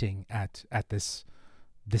all hinting at this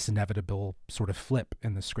inevitable sort of flip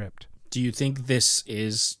in the script. Do you think this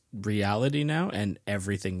is reality now and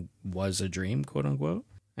everything was a dream, quote unquote?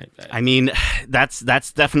 I mean, that's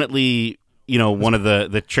definitely, one of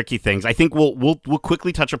the tricky things. I think we'll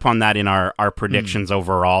quickly touch upon that in our predictions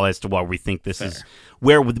overall as to what we think this is,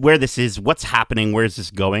 where this is, what's happening, where is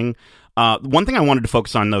this going. One thing I wanted to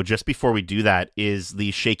focus on, though, just before we do that, is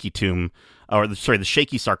the shaky tomb, the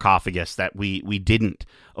shaky sarcophagus that we didn't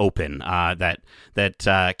open,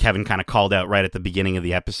 that Kevin kind of called out right at the beginning of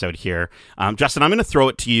the episode here. Justin, I'm going to throw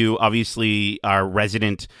it to you. Obviously, our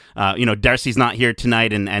resident, Darcy's not here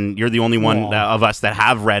tonight, and you're the only one of us that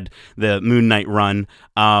have read the Moon Knight run.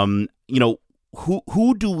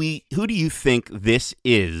 Who do you think this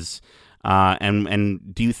is?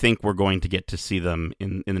 And do you think we're going to get to see them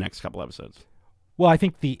in the next couple episodes? Well, I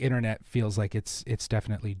think the internet feels like it's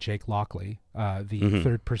definitely Jake Lockley, the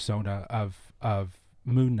third persona of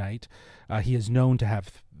Moon Knight. He is known to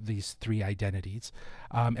have these 3 identities,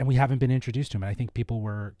 and we haven't been introduced to him. And I think people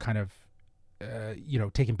were kind of,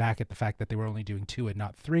 taken back at the fact that they were only doing 2 and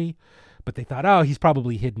not 3. But they thought, oh, he's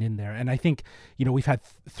probably hidden in there. And I think, we've had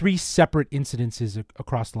 3 separate incidences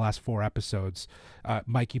across the last 4 episodes.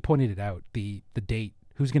 Mike, you pointed it out, the date.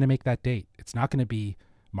 Who's going to make that date? It's not going to be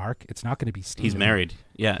Mark. It's not going to be Steven. He's married.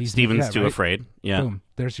 Yeah, Steven's too afraid. Yeah. Boom.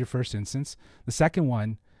 There's your first instance. The second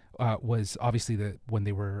one was obviously when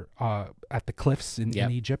they were at the cliffs in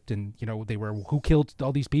Egypt, and they were, who killed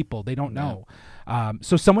all these people? They don't know.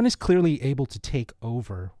 So someone is clearly able to take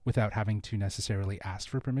over without having to necessarily ask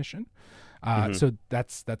for permission. So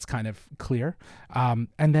that's kind of clear. And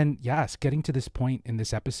then getting to this point in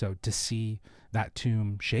this episode to see that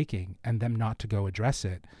tomb shaking and them not to go address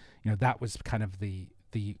it, that was kind of the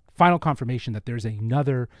final confirmation that there's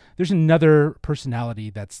another personality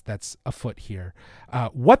that's afoot here.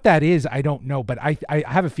 What that is, I don't know, but I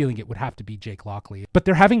have a feeling it would have to be Jake Lockley. But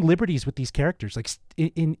they're having liberties with these characters. Like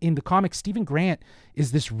in the comics, Stephen Grant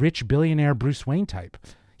is this rich billionaire Bruce Wayne type.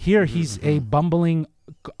 Here, he's a bumbling,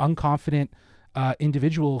 unconfident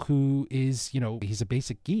individual who is, he's a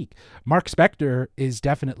basic geek. Mark Spector is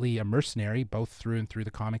definitely a mercenary, both through and through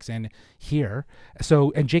the comics and here.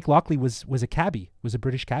 So, and Jake Lockley was a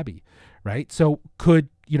British cabbie, right? So could,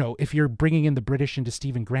 if you're bringing in the British into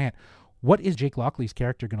Stephen Grant, what is Jake Lockley's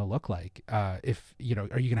character going to look like? If, are you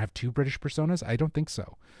going to have 2 British personas? I don't think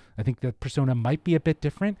so. I think the persona might be a bit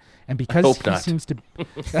different, and because he seems to,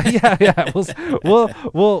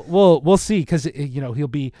 we'll see. Because he'll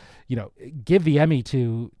be, give the Emmy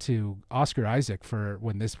to Oscar Isaac for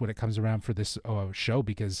when it comes around for this show.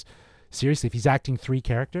 Because seriously, if he's acting 3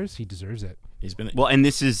 characters, he deserves it. Well, and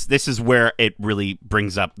this is where it really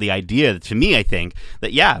brings up the idea to me. I think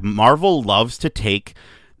that Marvel loves to take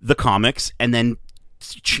the comics and then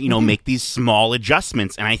make these small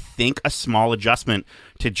adjustments, and I think a small adjustment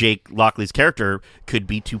to Jake Lockley's character could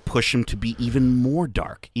be to push him to be even more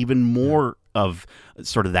dark, even more of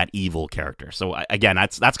sort of that evil character. So again,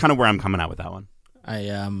 that's kind of where I'm coming out with that one.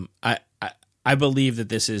 I believe that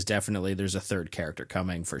this is definitely, there's a third character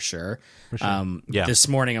coming for sure. This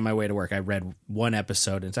morning on my way to work, I read 1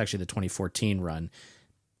 episode, and it's actually the 2014 run.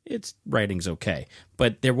 Its writing's okay,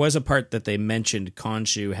 but there was a part that they mentioned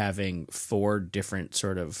Khonshu having 4 different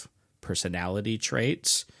sort of personality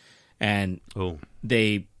traits, and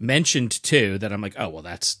they mentioned 2 that I'm like, oh, well,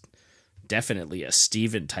 that's definitely a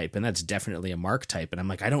Steven type, and that's definitely a Mark type, and I'm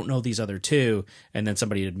like, I don't know these other 2, and then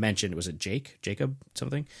somebody had mentioned, was it Jacob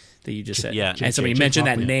something that you just said? Yeah, and somebody mentioned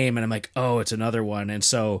that name, and I'm like, oh, it's another one. And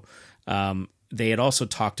so they had also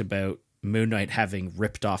talked about Moon Knight having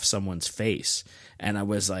ripped off someone's face, and I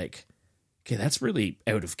was like, okay, that's really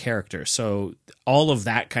out of character. So all of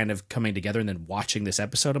that kind of coming together, and then watching this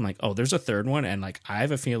episode, I'm like, oh, there's a third one, and like I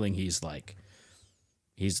have a feeling he's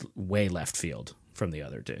he's way left field from the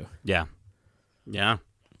other two. Yeah.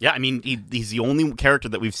 I mean, he's the only character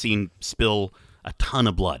that we've seen spill a ton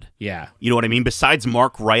of blood. Yeah. You know what I mean? Besides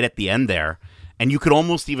Mark right at the end there. And you could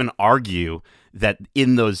almost even argue that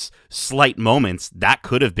in those slight moments, that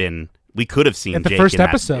could have been, we could have seen at the Jake first in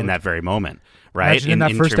episode. In that very moment, right? Imagine in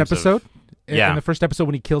that first episode. In the first episode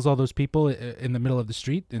when he kills all those people in the middle of the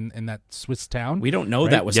street in that Swiss town. We don't know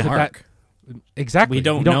that was Mark. Exactly. We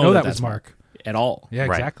don't know that was Mark at all. Yeah,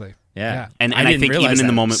 exactly. Right. Yeah. And I think even in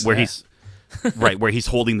the moment where he's right, where he's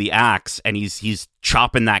holding the axe and he's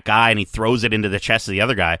chopping that guy and he throws it into the chest of the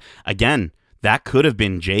other guy, again, that could have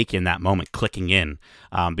been Jake in that moment clicking in.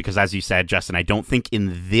 Because as you said, Justin, I don't think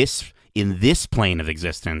in this plane of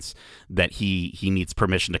existence that he needs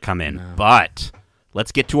permission to come in. No. But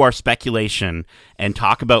let's get to our speculation and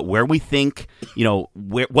talk about where we think,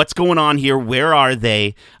 what's going on here. Where are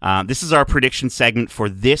they? This is our prediction segment for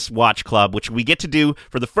this Watch Club, which we get to do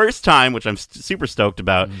for the first time, which I'm super stoked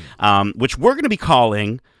about, which we're going to be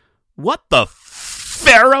calling What the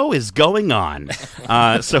Pharaoh is Going On.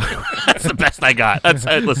 So that's the best I got.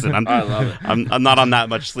 Listen, I love it. I'm not on that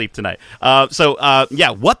much sleep tonight.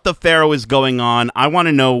 What the Pharaoh is going on. I want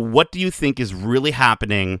to know, what do you think is really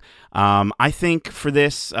happening? I think for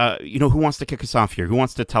this, who wants to kick us off here? Who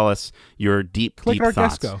wants to tell us your deep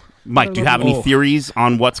thoughts? Go. Mike, do you have any theories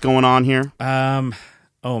on what's going on here?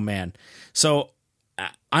 Oh man. So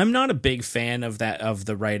I'm not a big fan of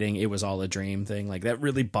the writing "it was all a dream" thing. Like, that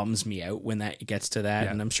really bums me out when that gets to that,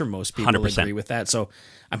 and I'm sure most people 100%. agree with that. So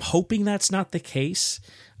I'm hoping that's not the case.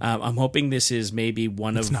 I'm hoping this is maybe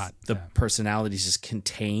one of the personalities is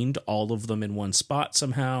contained, all of them in one spot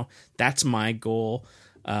somehow. That's my goal.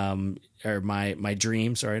 Or my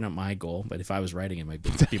dream. Sorry, not my goal, but if I was writing it might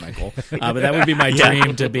be my goal. But that would be my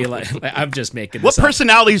dream, to be like, I'm just making this What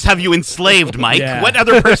personalities have you enslaved, Mike? Yeah. What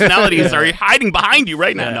other personalities are hiding behind you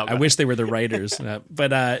right now? No, I wish they were the writers. That's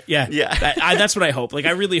what I hope. Like,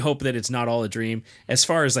 I really hope that it's not all a dream. As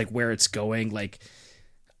far as like where it's going, like,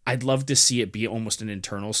 I'd love to see it be almost an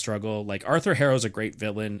internal struggle. Like, Arthur Harrow's a great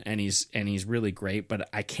villain, and he's really great, but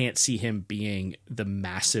I can't see him being the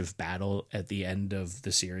massive battle at the end of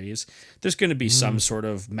the series. There's going to be some sort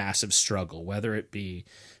of massive struggle, whether it be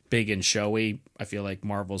big and showy. I feel like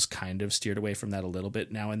Marvel's kind of steered away from that a little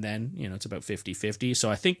bit now and then. It's about 50-50. So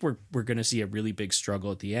I think we're going to see a really big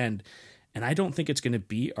struggle at the end, and I don't think it's going to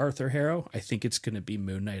be Arthur Harrow. I think it's going to be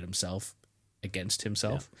Moon Knight himself against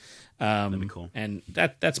himself. That'd be cool. And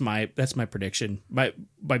that's my prediction. My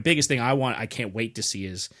biggest thing I can't wait to see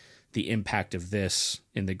is the impact of this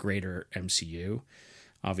in the greater MCU.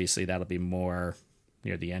 Obviously that'll be more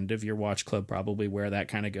near the end of your Watch Club, probably, where that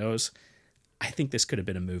kind of goes. I think this could have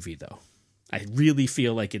been a movie, though. I really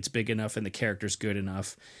feel like it's big enough and the character's good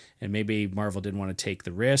enough, and maybe Marvel didn't want to take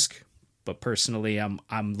the risk. But personally, I'm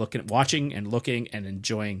watching and looking and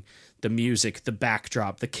enjoying the music, the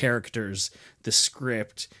backdrop, the characters, the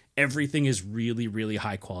script. Everything is really, really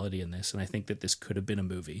high quality in this, and I think that this could have been a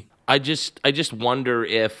movie. I just wonder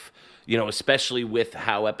if, especially with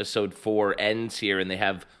how episode 4 ends here, and they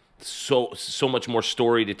have so much more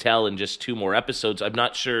story to tell in just 2 more episodes. I'm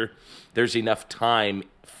not sure there's enough time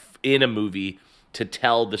in a movie to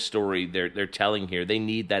tell the story they're telling here. They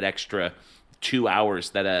need that extra 2 hours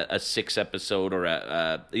that a 6-episode or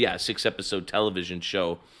a 6-episode television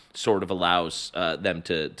show sort of allows them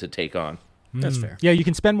to take on. That's fair. Yeah, you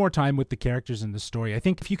can spend more time with the characters in the story. I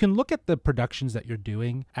think if you can look at the productions that you're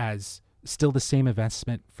doing as still the same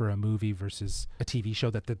investment for a movie versus a TV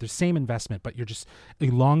show, that they're the same investment, but you're just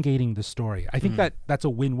elongating the story. I think that's a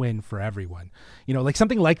win-win for everyone. Like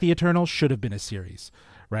something like The Eternals should have been a series,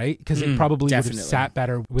 right? Because it probably would have sat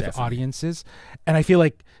better with audiences. And I feel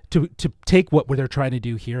like to take what they're trying to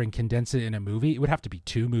do here and condense it in a movie, it would have to be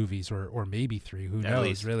 2 movies or maybe 3. Who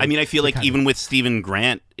knows? Really. I mean, I feel like even with Stephen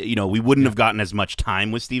Grant, we wouldn't have gotten as much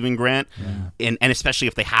time with Stephen Grant, and especially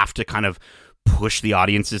if they have to kind of push the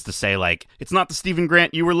audiences to say, like, it's not the Stephen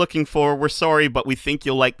Grant you were looking for, we're sorry, but we think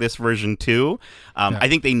you'll like this version too. I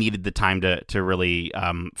think they needed the time to really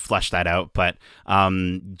flesh that out. But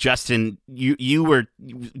Justin, you were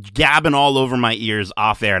gabbing all over my ears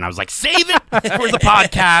off air, and I was like, save it for the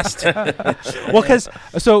podcast. Well, because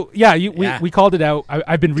we called it out.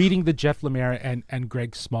 I've been reading the Jeff Lemire and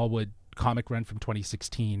Greg Smallwood comic run from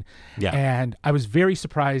 2016, and I was very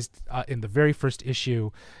surprised in the very first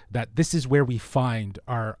issue that this is where we find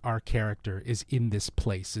our character is in this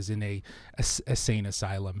place, is in a sane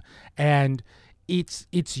asylum, and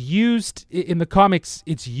it's used in the comics.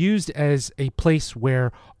 It's used as a place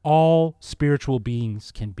where all spiritual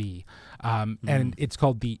beings can be, and it's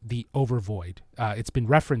called the Overvoid. It's been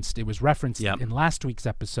referenced. It was referenced in last week's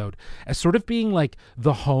episode as sort of being like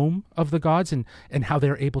the home of the gods, and how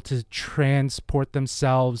they're able to transport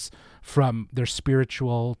themselves from their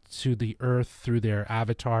spiritual to the earth through their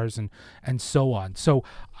avatars and so on. So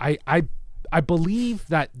I believe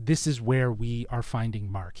that this is where we are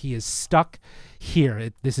finding Mark. He is stuck here.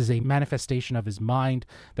 This is a manifestation of his mind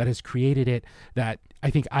that has created it, that I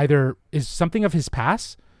think either is something of his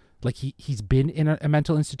past, like he's been in a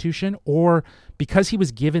mental institution, or because he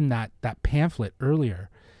was given that pamphlet earlier,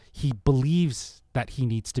 he believes that he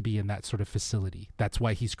needs to be in that sort of facility. That's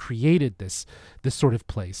why he's created this sort of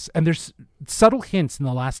place. And there's subtle hints in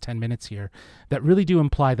the last 10 minutes here that really do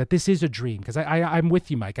imply that this is a dream. Because I'm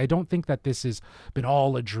with you, Mike. I don't think that this has been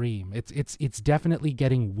all a dream. It's definitely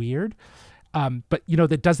getting weird. But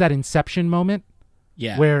that does that Inception moment,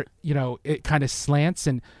 where it kind of slants,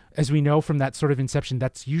 and as we know from that sort of Inception,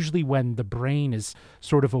 that's usually when the brain is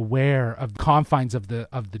sort of aware of the confines of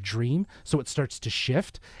the dream, so it starts to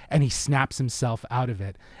shift, and he snaps himself out of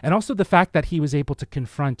it. And also the fact that he was able to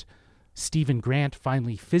confront Stephen Grant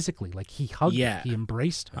finally physically, like he hugged him, he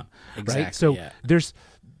embraced him, exactly, right? So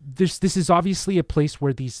this is obviously a place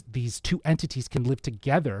where these two entities can live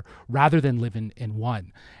together rather than live in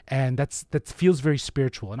one, and that feels very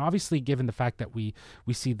spiritual. And obviously, given the fact that we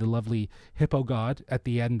see the lovely hippo god at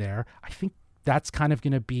the end there, I think that's kind of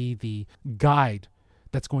going to be the guide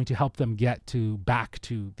that's going to help them get back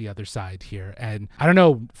to the other side here. And I don't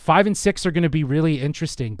know, 5 and 6 are going to be really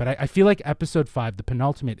interesting, but I feel like episode 5, the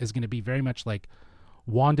penultimate, is going to be very much like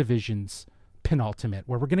WandaVision's penultimate,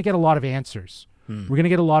 where we're going to get a lot of answers. We're going to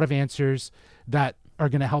get a lot of answers that are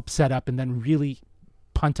going to help set up and then really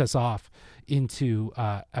punt us off into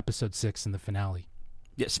episode 6 and the finale.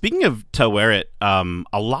 Yeah, speaking of Taweret,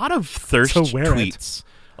 a lot of thirst tweets.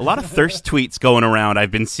 A lot of thirst tweets going around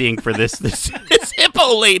I've been seeing for this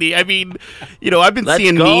hippo lady. I mean, I've been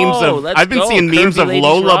seeing memes of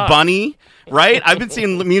Lola Bunny. Right, I've been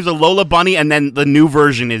seeing memes of Lola Bunny, and then the new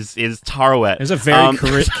version is Taweret. It's a very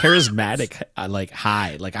charismatic,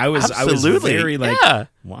 high. Like I was very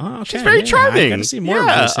wow, okay, she's very charming. I gotta see more of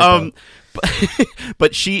this.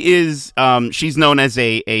 But she is she's known as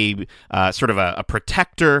a sort of a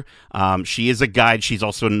protector. She is a guide. She's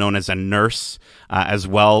also known as a nurse as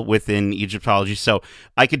well within Egyptology. So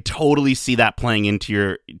I could totally see that playing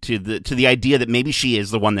into the idea that maybe she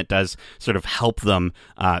is the one that does sort of help them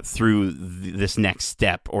through this next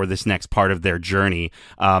step or this next part of their journey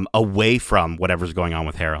away from whatever's going on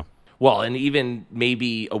with Harrow. Well, and even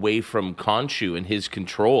maybe away from Khonshu and his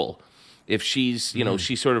control. If she's,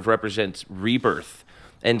 she sort of represents rebirth.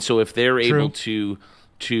 And so if they're able to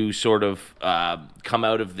sort of come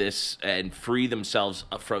out of this and free themselves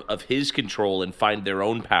of his control and find their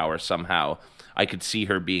own power somehow, I could see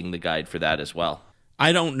her being the guide for that as well.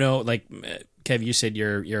 I don't know, like Kev, you said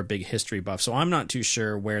you're a big history buff, so I'm not too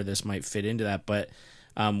sure where this might fit into that. But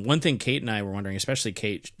one thing Kate and I were wondering, especially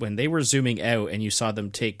Kate, when they were zooming out and you saw them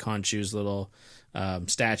take Khonshu's little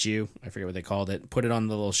statue, I forget what they called it, put it on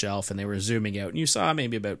the little shelf, and they were zooming out, and you saw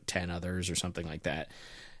maybe about 10 others or something like that.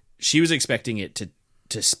 She was expecting it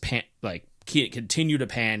to span, like continue to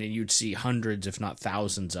pan, and you'd see hundreds, if not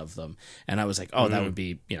thousands of them. And I was like, oh, that would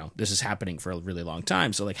be, this is happening for a really long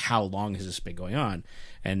time. So like, how long has this been going on?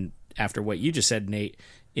 And after what you just said, Nate,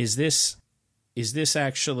 is this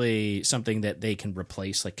actually something that they can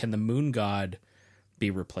replace? Like, can the moon god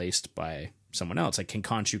be replaced by someone else? Like, can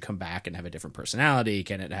Khonshu come back and have a different personality?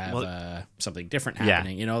 Can it have something different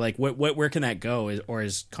happening? Yeah. Like where can that go? Or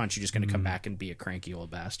is Khonshu just going to come back and be a cranky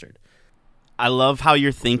old bastard? I love how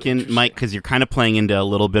you're thinking, Mike, because you're kind of playing into a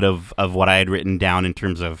little bit of what I had written down in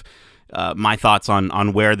terms of my thoughts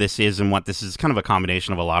on where this is and what this is. Kind of a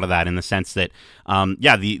combination of a lot of that, in the sense that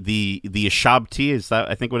the Ashabti, is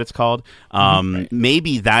that I think what it's called. Right.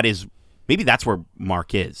 Maybe that's where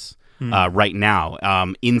Mark is. Right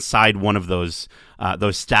now, inside one of those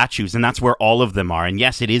statues, and that's where all of them are. And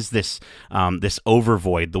yes, it is this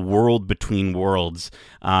overvoid, the world between worlds.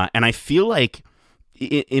 And I feel like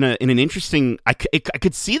in an interesting, I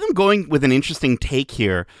could see them going with an interesting take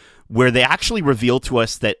here, where they actually reveal to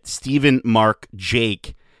us that Stephen, Mark,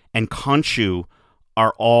 Jake, and Khonshu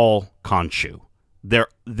are all Khonshu.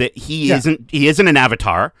 He isn't an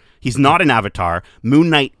avatar. He's not an avatar.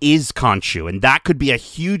 Moon Knight is Khonshu, and that could be a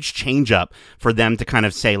huge change up for them to kind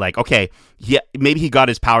of say, like, okay, maybe he got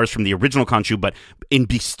his powers from the original Khonshu, but in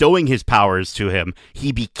bestowing his powers to him,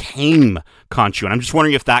 he became Khonshu. And I'm just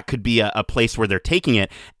wondering if that could be a place where they're taking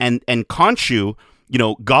it. And Khonshu,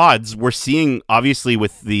 gods we're seeing obviously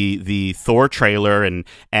with the Thor trailer and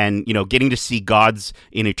getting to see gods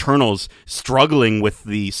in Eternals struggling with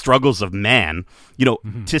the struggles of man.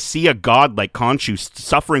 To see a god like Khonshu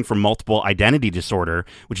suffering from multiple identity disorder,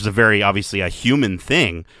 which is a very obviously a human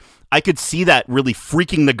thing. I could see that really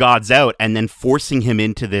freaking the gods out and then forcing him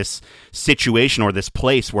into this situation or this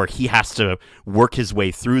place where he has to work his way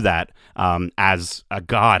through that as a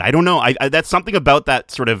god. I don't know. I that's something about that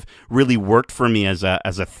sort of really worked for me as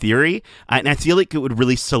a theory, and I feel like it would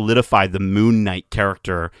really solidify the Moon Knight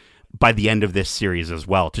character by the end of this series as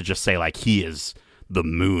well. To just say like he is the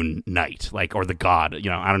Moon Knight, like, or the god.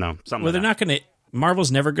 I don't know. Something. Well, they're not going to.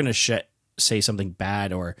 Marvel's never going to say something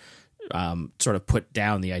bad or sort of put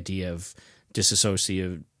down the idea of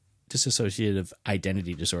dissociative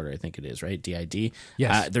identity disorder. I think it is, right? DID.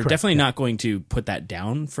 Yes, they're correct, definitely not going to put that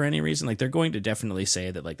down for any reason. Like, they're going to definitely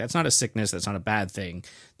say that, like, that's not a sickness, that's not a bad thing.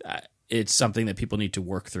 It's something that people need to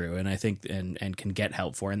work through, and I think and can get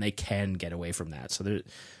help for, and they can get away from that. So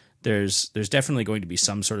there's definitely going to be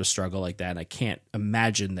some sort of struggle like that. And I can't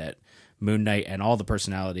imagine that Moon Knight and all the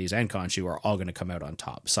personalities and Khonshu are all going to come out on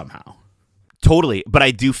top somehow. Totally, but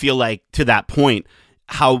I do feel like to that point,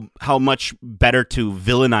 how much better to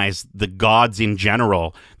villainize the gods in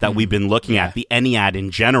general that we've been looking at, the Ennead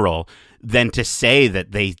in general, than to say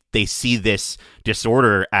that they see this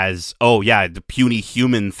disorder as, oh yeah, the puny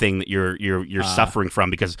human thing that you're suffering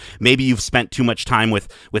from because maybe you've spent too much time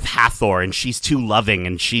with Hathor and she's too loving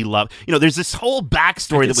and there's this whole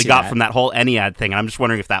backstory that we got from that whole Ennead thing, and I'm just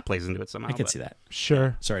wondering if that plays into it somehow. I can see that.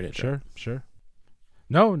 Sure. Sorry to interrupt. Sure.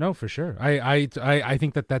 No, for sure. I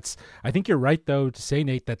think that's. I think you're right though to say,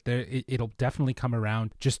 Nate, that it'll definitely come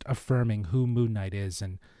around just affirming who Moon Knight is,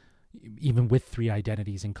 and even with 3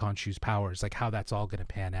 identities and Khonshu's powers, like how that's all going to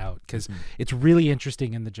pan out. Because it's really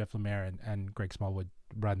interesting in the Jeff Lemire and Greg Smallwood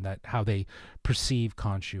run that how they perceive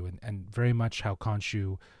Khonshu, and very much how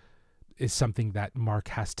Khonshu is something that Mark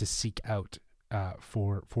has to seek out.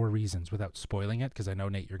 For reasons, without spoiling it, because I know,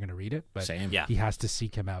 Nate, you're going to read it, but he has to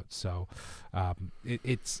seek him out. So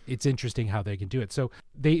it's interesting how they can do it. So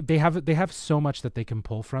they have so much that they can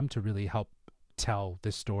pull from to really help tell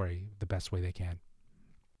this story the best way they can.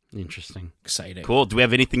 Interesting, exciting, cool. Do we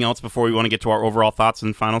have anything else before we want to get to our overall thoughts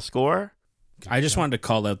and final score? I just wanted to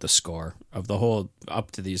call out the score of the whole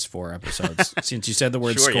up to these 4 episodes. Since you said the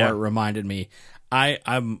word score, it reminded me.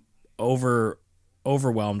 I'm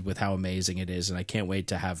overwhelmed with how amazing it is, and I can't wait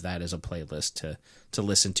to have that as a playlist to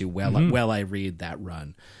listen to while I read that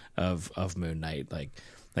run of Moon Knight.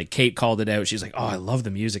 Like Kate called it out. She's like, "Oh, I love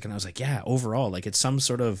the music," and I was like, "Yeah, overall, like it's some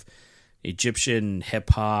sort of Egyptian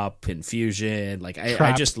hip hop infusion. Like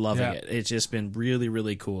I just loving it. It's just been really,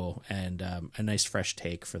 really cool, and a nice fresh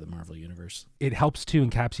take for the Marvel universe. It helps to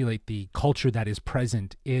encapsulate the culture that is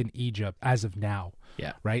present in Egypt as of now.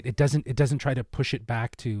 Yeah. Right. It doesn't try to push it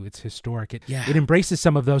back to its historic. It embraces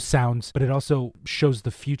some of those sounds, but it also shows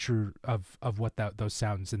the future of what those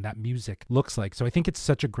sounds and that music looks like. So I think it's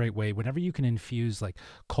such a great way whenever you can infuse like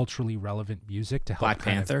culturally relevant music to help. Black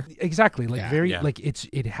Panther. Exactly. Like like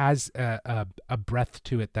it has a breadth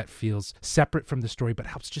to it that feels separate from the story, but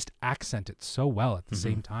helps just accent it so well at the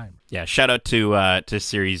same time. Yeah. Shout out to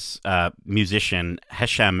series musician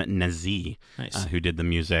Hesham Nazi, who did the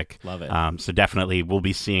music. Love it. So definitely we'll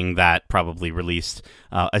be seeing that probably released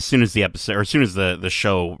as soon as the episode, or as soon as the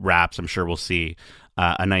show wraps. I'm sure we'll see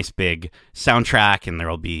a nice big soundtrack, and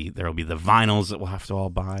there'll be the vinyls that we'll have to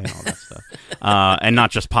all buy and all that stuff, and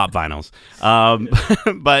not just pop vinyls.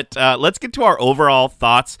 But let's get to our overall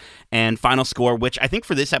thoughts and final score, which I think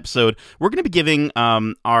for this episode we're going to be giving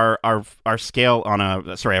our scale on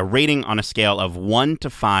a rating on a scale of 1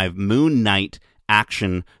 to 5 Moon Knight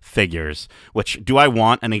action figures. Which, do I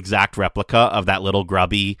want an exact replica of that little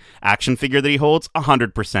grubby action figure that he holds?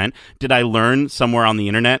 100%. Did I learn somewhere on the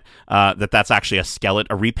internet that's actually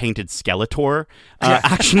a repainted Skeletor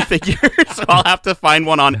action figure? So I'll have to find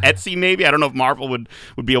one on Etsy maybe. I don't know if Marvel would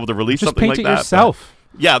be able to release something like that. Just paint it yourself.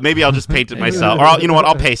 Yeah, maybe I'll just paint it myself. Or you know what?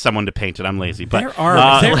 I'll pay someone to paint it. I'm lazy. But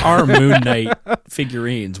there are Moon Knight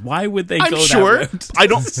figurines. Why would they go that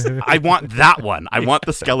route? I want that one. I want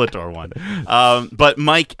the Skeletor one. But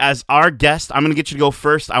Mike, as our guest, I'm going to get you to go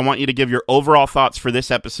first. I want you to give your overall thoughts for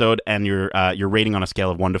this episode and your rating on a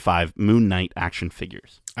scale of 1 to 5 Moon Knight action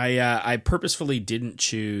figures. I purposefully didn't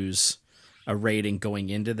choose a rating going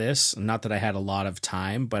into this. Not that I had a lot of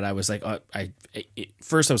time, but I was like,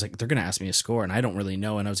 first I was like, they're going to ask me a score, and I don't really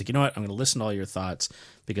know. And I was like, you know what? I'm going to listen to all your thoughts,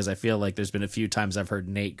 because I feel like there's been a few times I've heard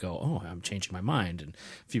Nate go, "Oh, I'm changing my mind," and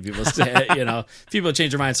a few people say, people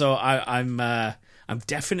change their mind. So I'm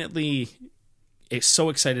definitely it's so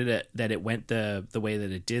excited that it went the way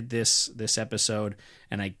that it did this episode,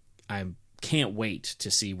 and I can't wait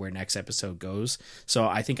to see where next episode goes. So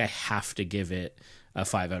I think I have to give it a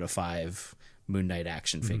 5 out of 5 Moon Knight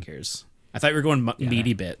action figures. I thought we were going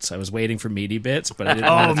meaty bits. I was waiting for meaty bits, but I didn't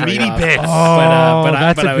want to meaty bits.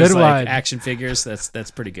 That's a good one. Like, action figures.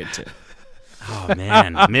 That's pretty good too. Oh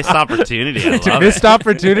man, missed opportunity. I love missed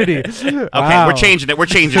opportunity. Okay, we're changing it.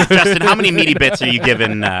 Justin, how many meaty bits are you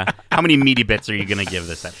giving? How many meaty bits are you going to give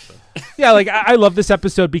this episode? Yeah, like I love this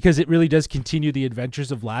episode because it really does continue the adventures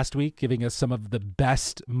of last week, giving us some of the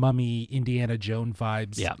best Mummy Indiana Jones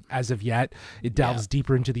vibes as of yet. It delves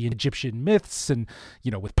deeper into the Egyptian myths and,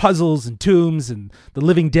 with puzzles and tombs and the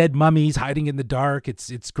living dead mummies hiding in the dark.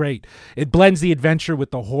 It's great. It blends the adventure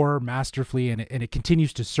with the horror masterfully, and it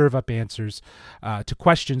continues to serve up answers to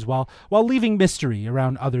questions while leaving mystery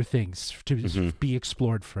around other things to be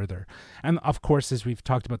explored further. And of course, as we've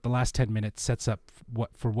talked about, the last 10 minutes sets up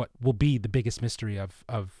what will be the biggest mystery of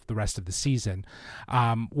the rest of the season.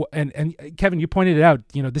 And Kevin, you pointed it out,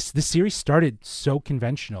 this series started so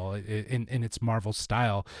conventional in its Marvel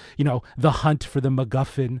style. The hunt for the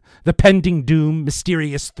MacGuffin, the pending doom,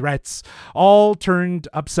 mysterious threats, all turned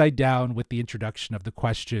upside down with the introduction of the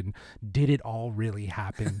question, did it all really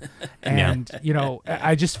happen? And,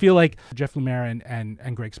 I just feel like Jeff Lemire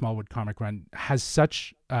and Greg Smallwood Comic Run has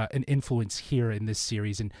such an influence here in this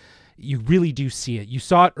series, and you really do see it. You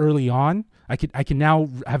saw it early on. I can now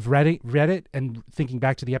have read it, and thinking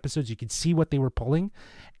back to the episodes, you could see what they were pulling,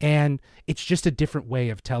 and it's just a different way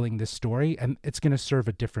of telling this story, and it's going to serve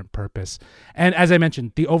a different purpose. And as I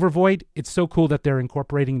mentioned, the Overvoid, it's so cool that they're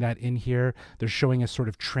incorporating that in here. They're showing a sort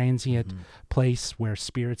of transient place where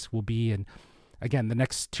spirits will be, and again, the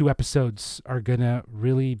next 2 episodes are going to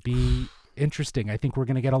really be interesting. I think we're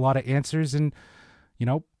going to get a lot of answers, and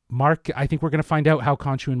Mark, I think we're going to find out how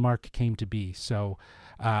Khonshu and Mark came to be. So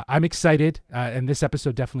I'm excited, and this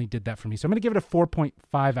episode definitely did that for me. So I'm going to give it a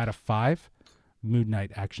 4.5 out of 5 Moon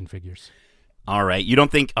Knight action figures. All right. You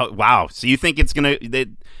don't think? Oh, wow. So you think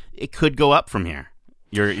it could go up from here?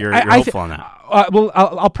 You're hopeful on that. Well,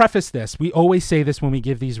 I'll preface this. We always say this when we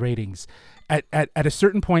give these ratings. At a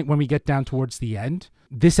certain point, when we get down towards the end,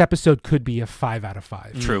 this episode could be a 5 out of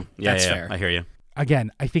 5. True. Yeah, that's fair. I hear you.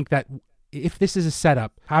 Again, I think that if this is a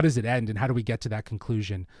setup, how does it end, and how do we get to that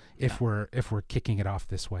conclusion if we're kicking it off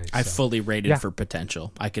this way? I fully rated for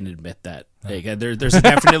potential. I can admit that. Like, there's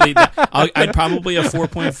definitely I'd probably a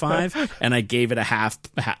 4.5, and I gave it a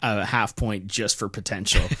half point just for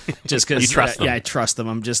potential, just because you trust them. Yeah, I trust them.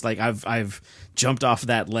 I'm just like I've jumped off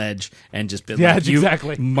that ledge and just been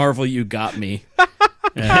exactly. Marvel, you got me.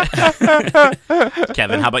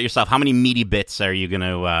 Kevin, how about yourself? How many meaty bits are you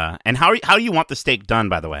gonna? And how do you want the steak done?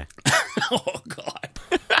 By the way. Oh God.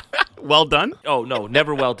 Well done? Oh no,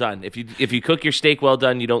 never well done. If you cook your steak well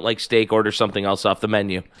done, you don't like steak, order something else off the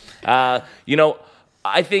menu. I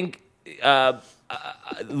think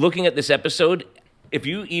looking at this episode, if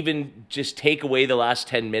you even just take away the last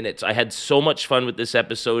 10 minutes, I had so much fun with this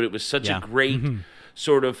episode. It was such a great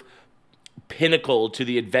sort of pinnacle to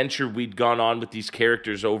the adventure we'd gone on with these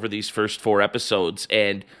characters over these first 4 episodes,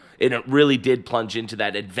 and it really did plunge into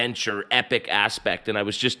that adventure epic aspect, and I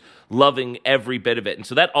was just loving every bit of it. And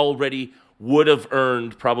so that already would have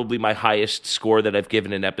earned probably my highest score that I've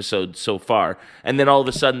given an episode so far. And then all of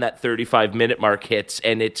a sudden that 35-minute mark hits,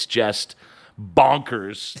 and it's just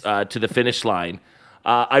bonkers to the finish line.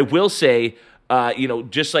 I will say,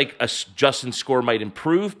 just like Justin's score might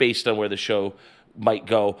improve based on where the show might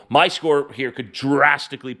go, my score here could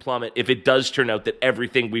drastically plummet if it does turn out that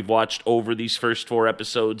everything we've watched over these first 4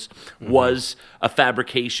 episodes was a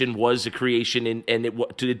fabrication, was a creation, and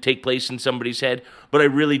it did take place in somebody's head. But I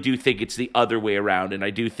really do think it's the other way around, and I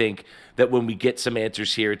do think that when we get some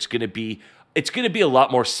answers here, it's going to be a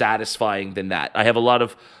lot more satisfying than that. I have a lot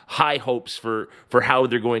of high hopes for how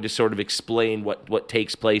they're going to sort of explain what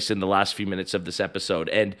takes place in the last few minutes of this episode.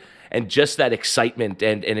 And just that excitement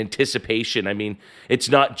and anticipation. I mean, it's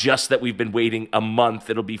not just that we've been waiting a month.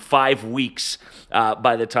 It'll be 5 weeks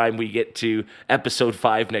by the time we get to episode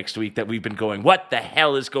 5 next week that we've been going, what the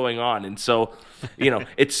hell is going on? And so,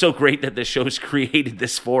 it's so great that the show's created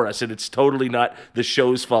this for us, and it's totally not the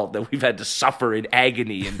show's fault that we've had to suffer in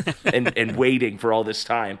agony and waiting for all this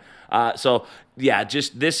time. So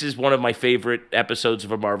this is one of my favorite episodes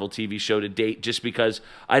of a Marvel TV show to date, just because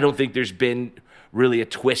I don't think there's been really a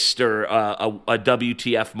twist or a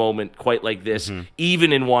WTF moment quite like this,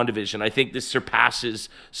 even in WandaVision. I think this surpasses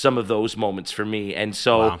some of those moments for me, and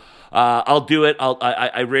so I'll do it.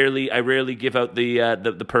 I rarely give out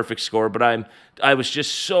the perfect score, but I was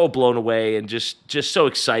just so blown away and just so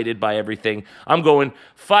excited by everything. I'm going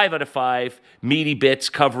 5 out of 5 meaty bits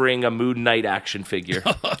covering a Moon Knight action figure.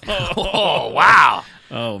 Oh wow!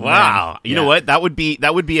 Oh wow! You know what? That would be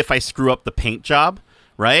if I screw up the paint job.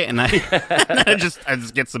 Right, and I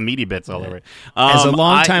just get some meaty bits all over it. As a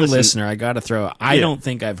longtime listener, I got to throw. I don't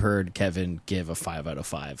think I've heard Kevin give a 5 out of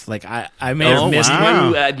 5. Like I may have missed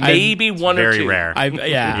one, maybe one or two. Very rare.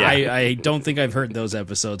 I don't think I've heard those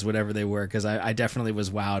episodes, whatever they were, because I definitely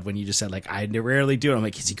was wowed when you just said like I rarely do it. I'm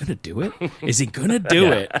like, is he gonna do it? Is he gonna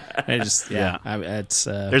do it? I just it's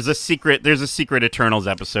there's a secret Eternals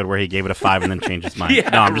episode where he gave it a 5 and then changed his mind.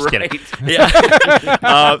 No, I'm just kidding.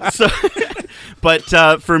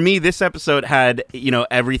 But for me, this episode had,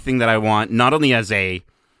 everything that I want, not only as a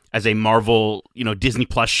Marvel, Disney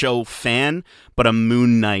Plus show fan, but a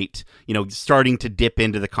Moon Knight, starting to dip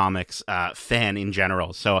into the comics fan in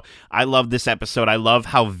general. So I love this episode. I love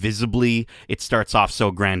how visibly it starts off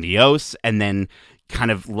so grandiose, and then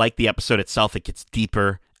kind of like the episode itself, it gets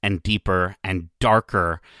deeper and deeper and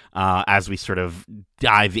darker as we sort of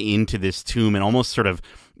dive into this tomb and almost sort of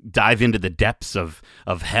dive into the depths of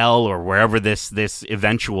hell or wherever this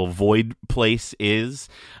eventual void place is.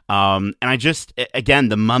 And I just, again,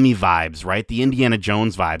 the Mummy vibes, right? The Indiana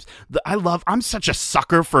Jones vibes. I'm such a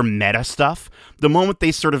sucker for meta stuff. The moment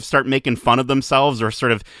they sort of start making fun of themselves or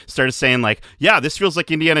sort of started saying like, yeah, this feels like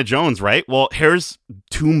Indiana Jones, right? Well, here's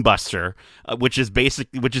Tomb Buster, which is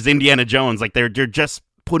Indiana Jones. Like they're just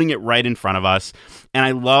putting it right in front of us. And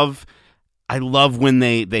I love when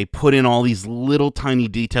they put in all these little tiny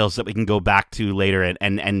details that we can go back to later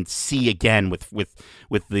and see again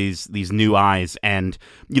with these new eyes. And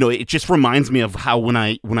it just reminds me of how when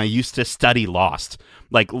I used to study Lost.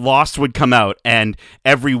 Like Lost would come out, and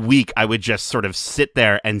every week I would just sort of sit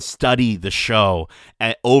there and study the show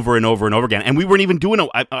over and over and over again. And we weren't even doing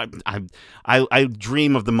I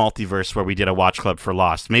dream of the multiverse where we did a watch club for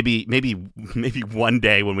Lost. Maybe one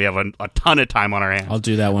day when we have a ton of time on our hands, I'll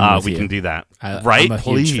do that one. We can do that, right? I'm a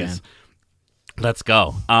huge fan. Let's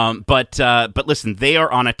go. But listen, they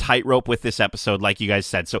are on a tightrope with this episode, like you guys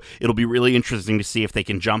said. So it'll be really interesting to see if they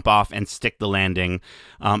can jump off and stick the landing.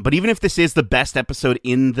 But even if this is the best episode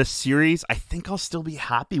in the series, I think I'll still be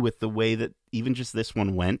happy with the way that even just this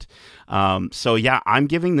one went. So yeah, I'm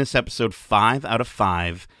giving this episode 5 out of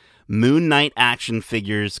 5 Moon Knight action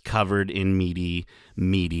figures covered in meaty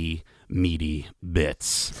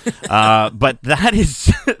bits. But that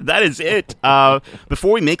is it.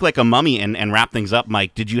 Before we make like a mummy and wrap things up,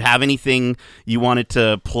 Mike, did you have anything you wanted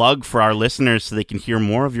to plug for our listeners so they can hear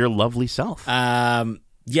more of your lovely self? I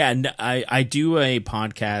do a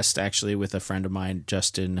podcast actually with a friend of mine,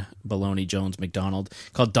 Justin Baloney Jones McDonald,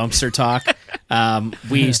 called Dumpster Talk.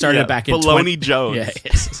 We started back in Baloney Jones. Yeah,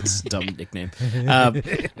 it's a dumb nickname.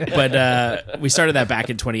 But we started that back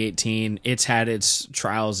in 2018. It's had its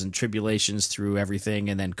trials and tribulations through everything,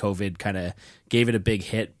 and then COVID kind of gave it a big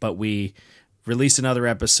hit. But we released another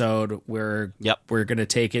episode where we're going to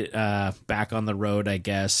take it back on the road, I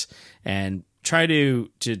guess, and try to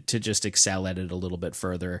just excel at it a little bit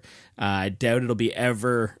further. I doubt it'll be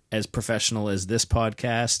ever as professional as this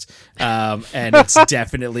podcast, and it's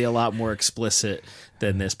definitely a lot more explicit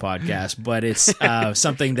than this podcast. But it's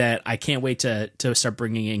something that I can't wait to start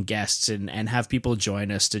bringing in guests and have people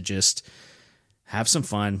join us to just have some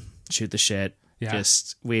fun, shoot the shit. Yeah.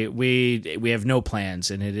 Just we have no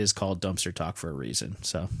plans, and it is called Dumpster Talk for a reason.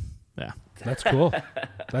 So yeah. That's cool.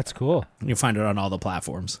 That's cool. You'll find it on all the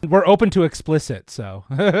platforms. We're open to explicit, so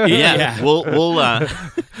yeah. We'll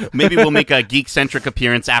maybe we'll make a geek-centric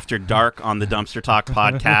appearance after dark on the Dumpster Talk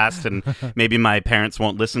podcast, and maybe my parents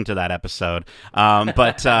won't listen to that episode.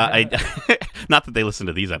 But I not that they listen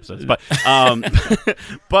to these episodes, but I want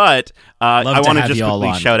to just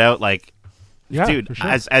quickly shout out like. Yeah, dude, sure.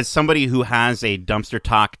 as somebody who has a Dumpster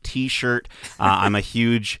Talk t-shirt, I'm a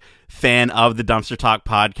huge fan of the Dumpster Talk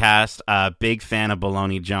podcast, big fan of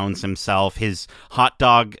Baloney Jones himself. His hot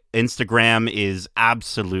dog Instagram is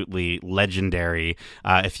absolutely legendary.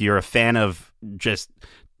 If you're a fan of just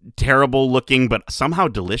terrible looking but somehow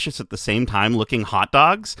delicious at the same time looking hot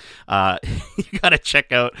dogs, you gotta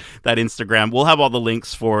check out that Instagram. We'll have all the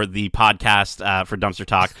links for the podcast for Dumpster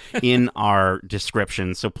Talk in our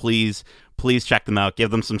description, so please please check them out.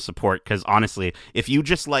 Give them some support, because honestly, if you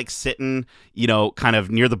just like sitting, kind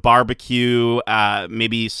of near the barbecue,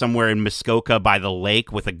 maybe somewhere in Muskoka by the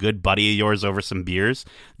lake with a good buddy of yours over some beers,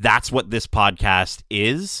 that's what this podcast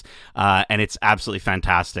is, and it's absolutely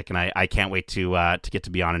fantastic. And I can't wait to get to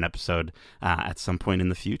be on an episode at some point in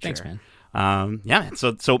the future. Thanks, man.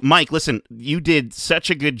 So Mike, listen, you did such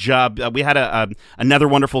a good job. We had another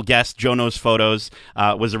wonderful guest, Joe Knows Photos,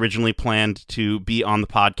 was originally planned to be on the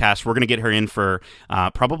podcast. We're going to get her in for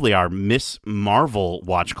probably our Miss Marvel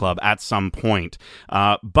Watch Club at some point.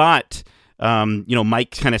 But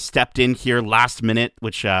Mike kind of stepped in here last minute,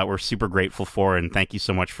 which we're super grateful for, and thank you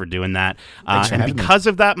so much for doing that. And because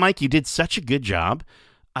of that, Mike, you did such a good job.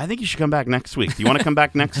 I think you should come back next week. Do you want to come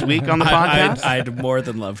back next week on the podcast? I'd more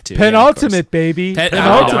than love to. Penultimate, baby.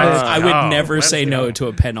 Penultimate. I would never say no to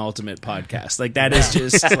a penultimate podcast. Like, that is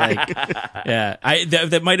just like, yeah.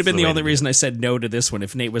 That might have been the only reason I said no to this one.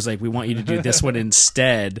 If Nate was like, we want you to do this one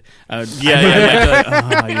instead. I might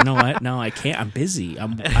be like, you know what? No, I can't. I'm busy.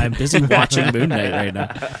 I'm busy watching Moon Knight right now.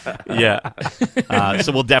 Yeah.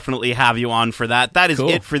 So we'll definitely have you on for that. That is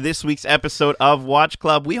it for this week's episode of Watch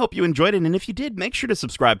Club. We hope you enjoyed it. And if you did, make sure to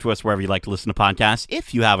subscribe to us wherever you like to listen to podcasts,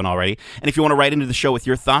 if you haven't already. And if you want to write into the show with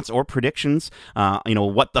your thoughts or predictions,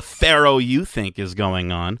 what the pharaoh you think is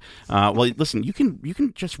going on, listen, you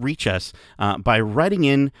can just reach us by writing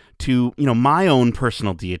in to my own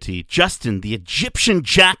personal deity, Justin, the Egyptian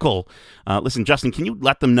Jackal. Listen, Justin, can you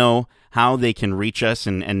let them know how they can reach us?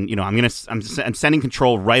 And I'm sending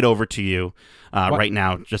control right over to you right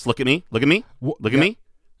now. Just look at me. Look at me. Look at me.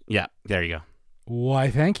 Yeah, there you go. Why,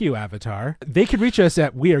 thank you, Avatar. They can reach us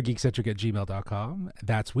at wearegeekcentric@gmail.com.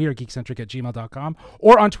 That's wearegeekcentric@gmail.com,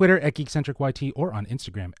 or on Twitter at geekcentricyt, or on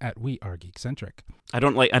Instagram at wearegeekcentric. I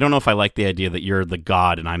don't know if I like the idea that you're the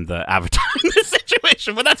god and I'm the avatar in this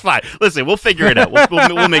situation, but that's fine. Listen, we'll figure it out.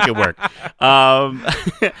 We'll make it work.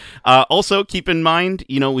 Also, keep in mind,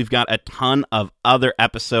 we've got a ton of other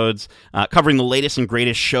episodes covering the latest and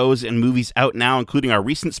greatest shows and movies out now, including our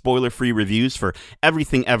recent spoiler-free reviews for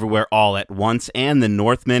Everything Everywhere All at Once and The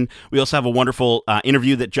Northman. We also have a wonderful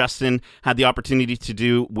interview that Justin had the opportunity to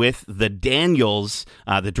do with the Daniels,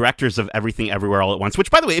 the directors of Everything Everywhere All at Once, which,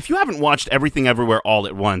 by the way, if you haven't watched Everything Everywhere All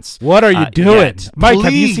at Once, what are you doing? Yet, Mike,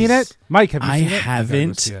 have you seen it? Mike, have you seen it? I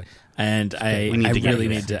haven't. And I really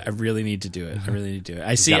need to do it. I really need to do it.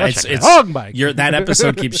 I see it's that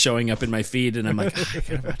episode keeps showing up in my feed, and I'm like, I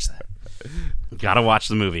gotta watch that. Gotta watch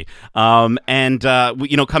the movie.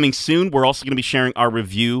 Coming soon, we're also going to be sharing our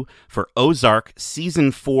review for Ozark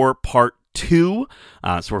Season 4 Part 2.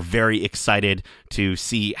 So we're very excited to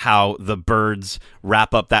see how the birds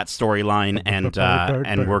wrap up that storyline, and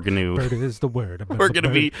we're going to bird is the word. We're going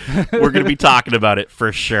to be talking about it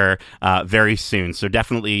for sure very soon. So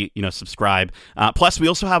definitely subscribe. Plus, we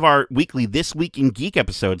also have our weekly This Week in Geek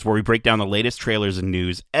episodes where we break down the latest trailers and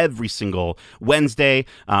news every single Wednesday.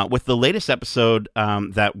 With the latest episode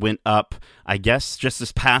that went up, I guess, just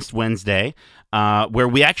this past Wednesday, where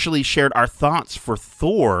we actually shared our thoughts for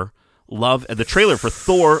the trailer for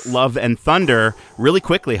Thor, Love and Thunder. Really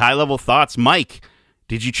quickly, high-level thoughts. Mike,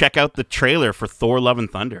 did you check out the trailer for Thor, Love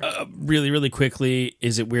and Thunder? Really, really quickly,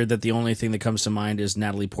 is it weird that the only thing that comes to mind is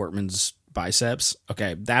Natalie Portman's biceps?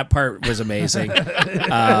 Okay, that part was amazing.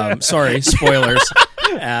 Sorry, spoilers.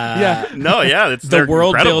 The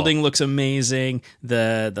world incredible. Building looks amazing.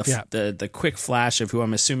 The quick flash of who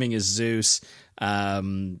I'm assuming is Zeus.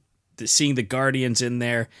 Seeing the Guardians in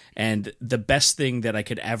there, and the best thing that I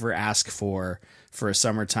could ever ask for a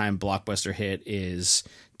summertime blockbuster hit is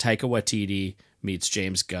Taika Waititi meets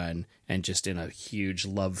James Gunn, and just in a huge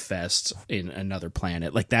love fest in another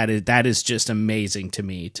planet. Like that is just amazing to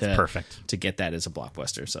me to get that as a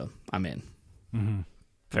blockbuster. So I'm in. Mm-hmm.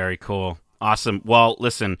 Very cool. Awesome. Well,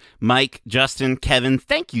 listen, Mike, Justin, Kevin,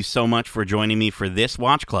 thank you so much for joining me for this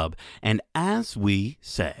Watch Club. And as we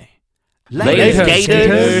say, Later,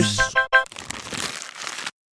 skaters.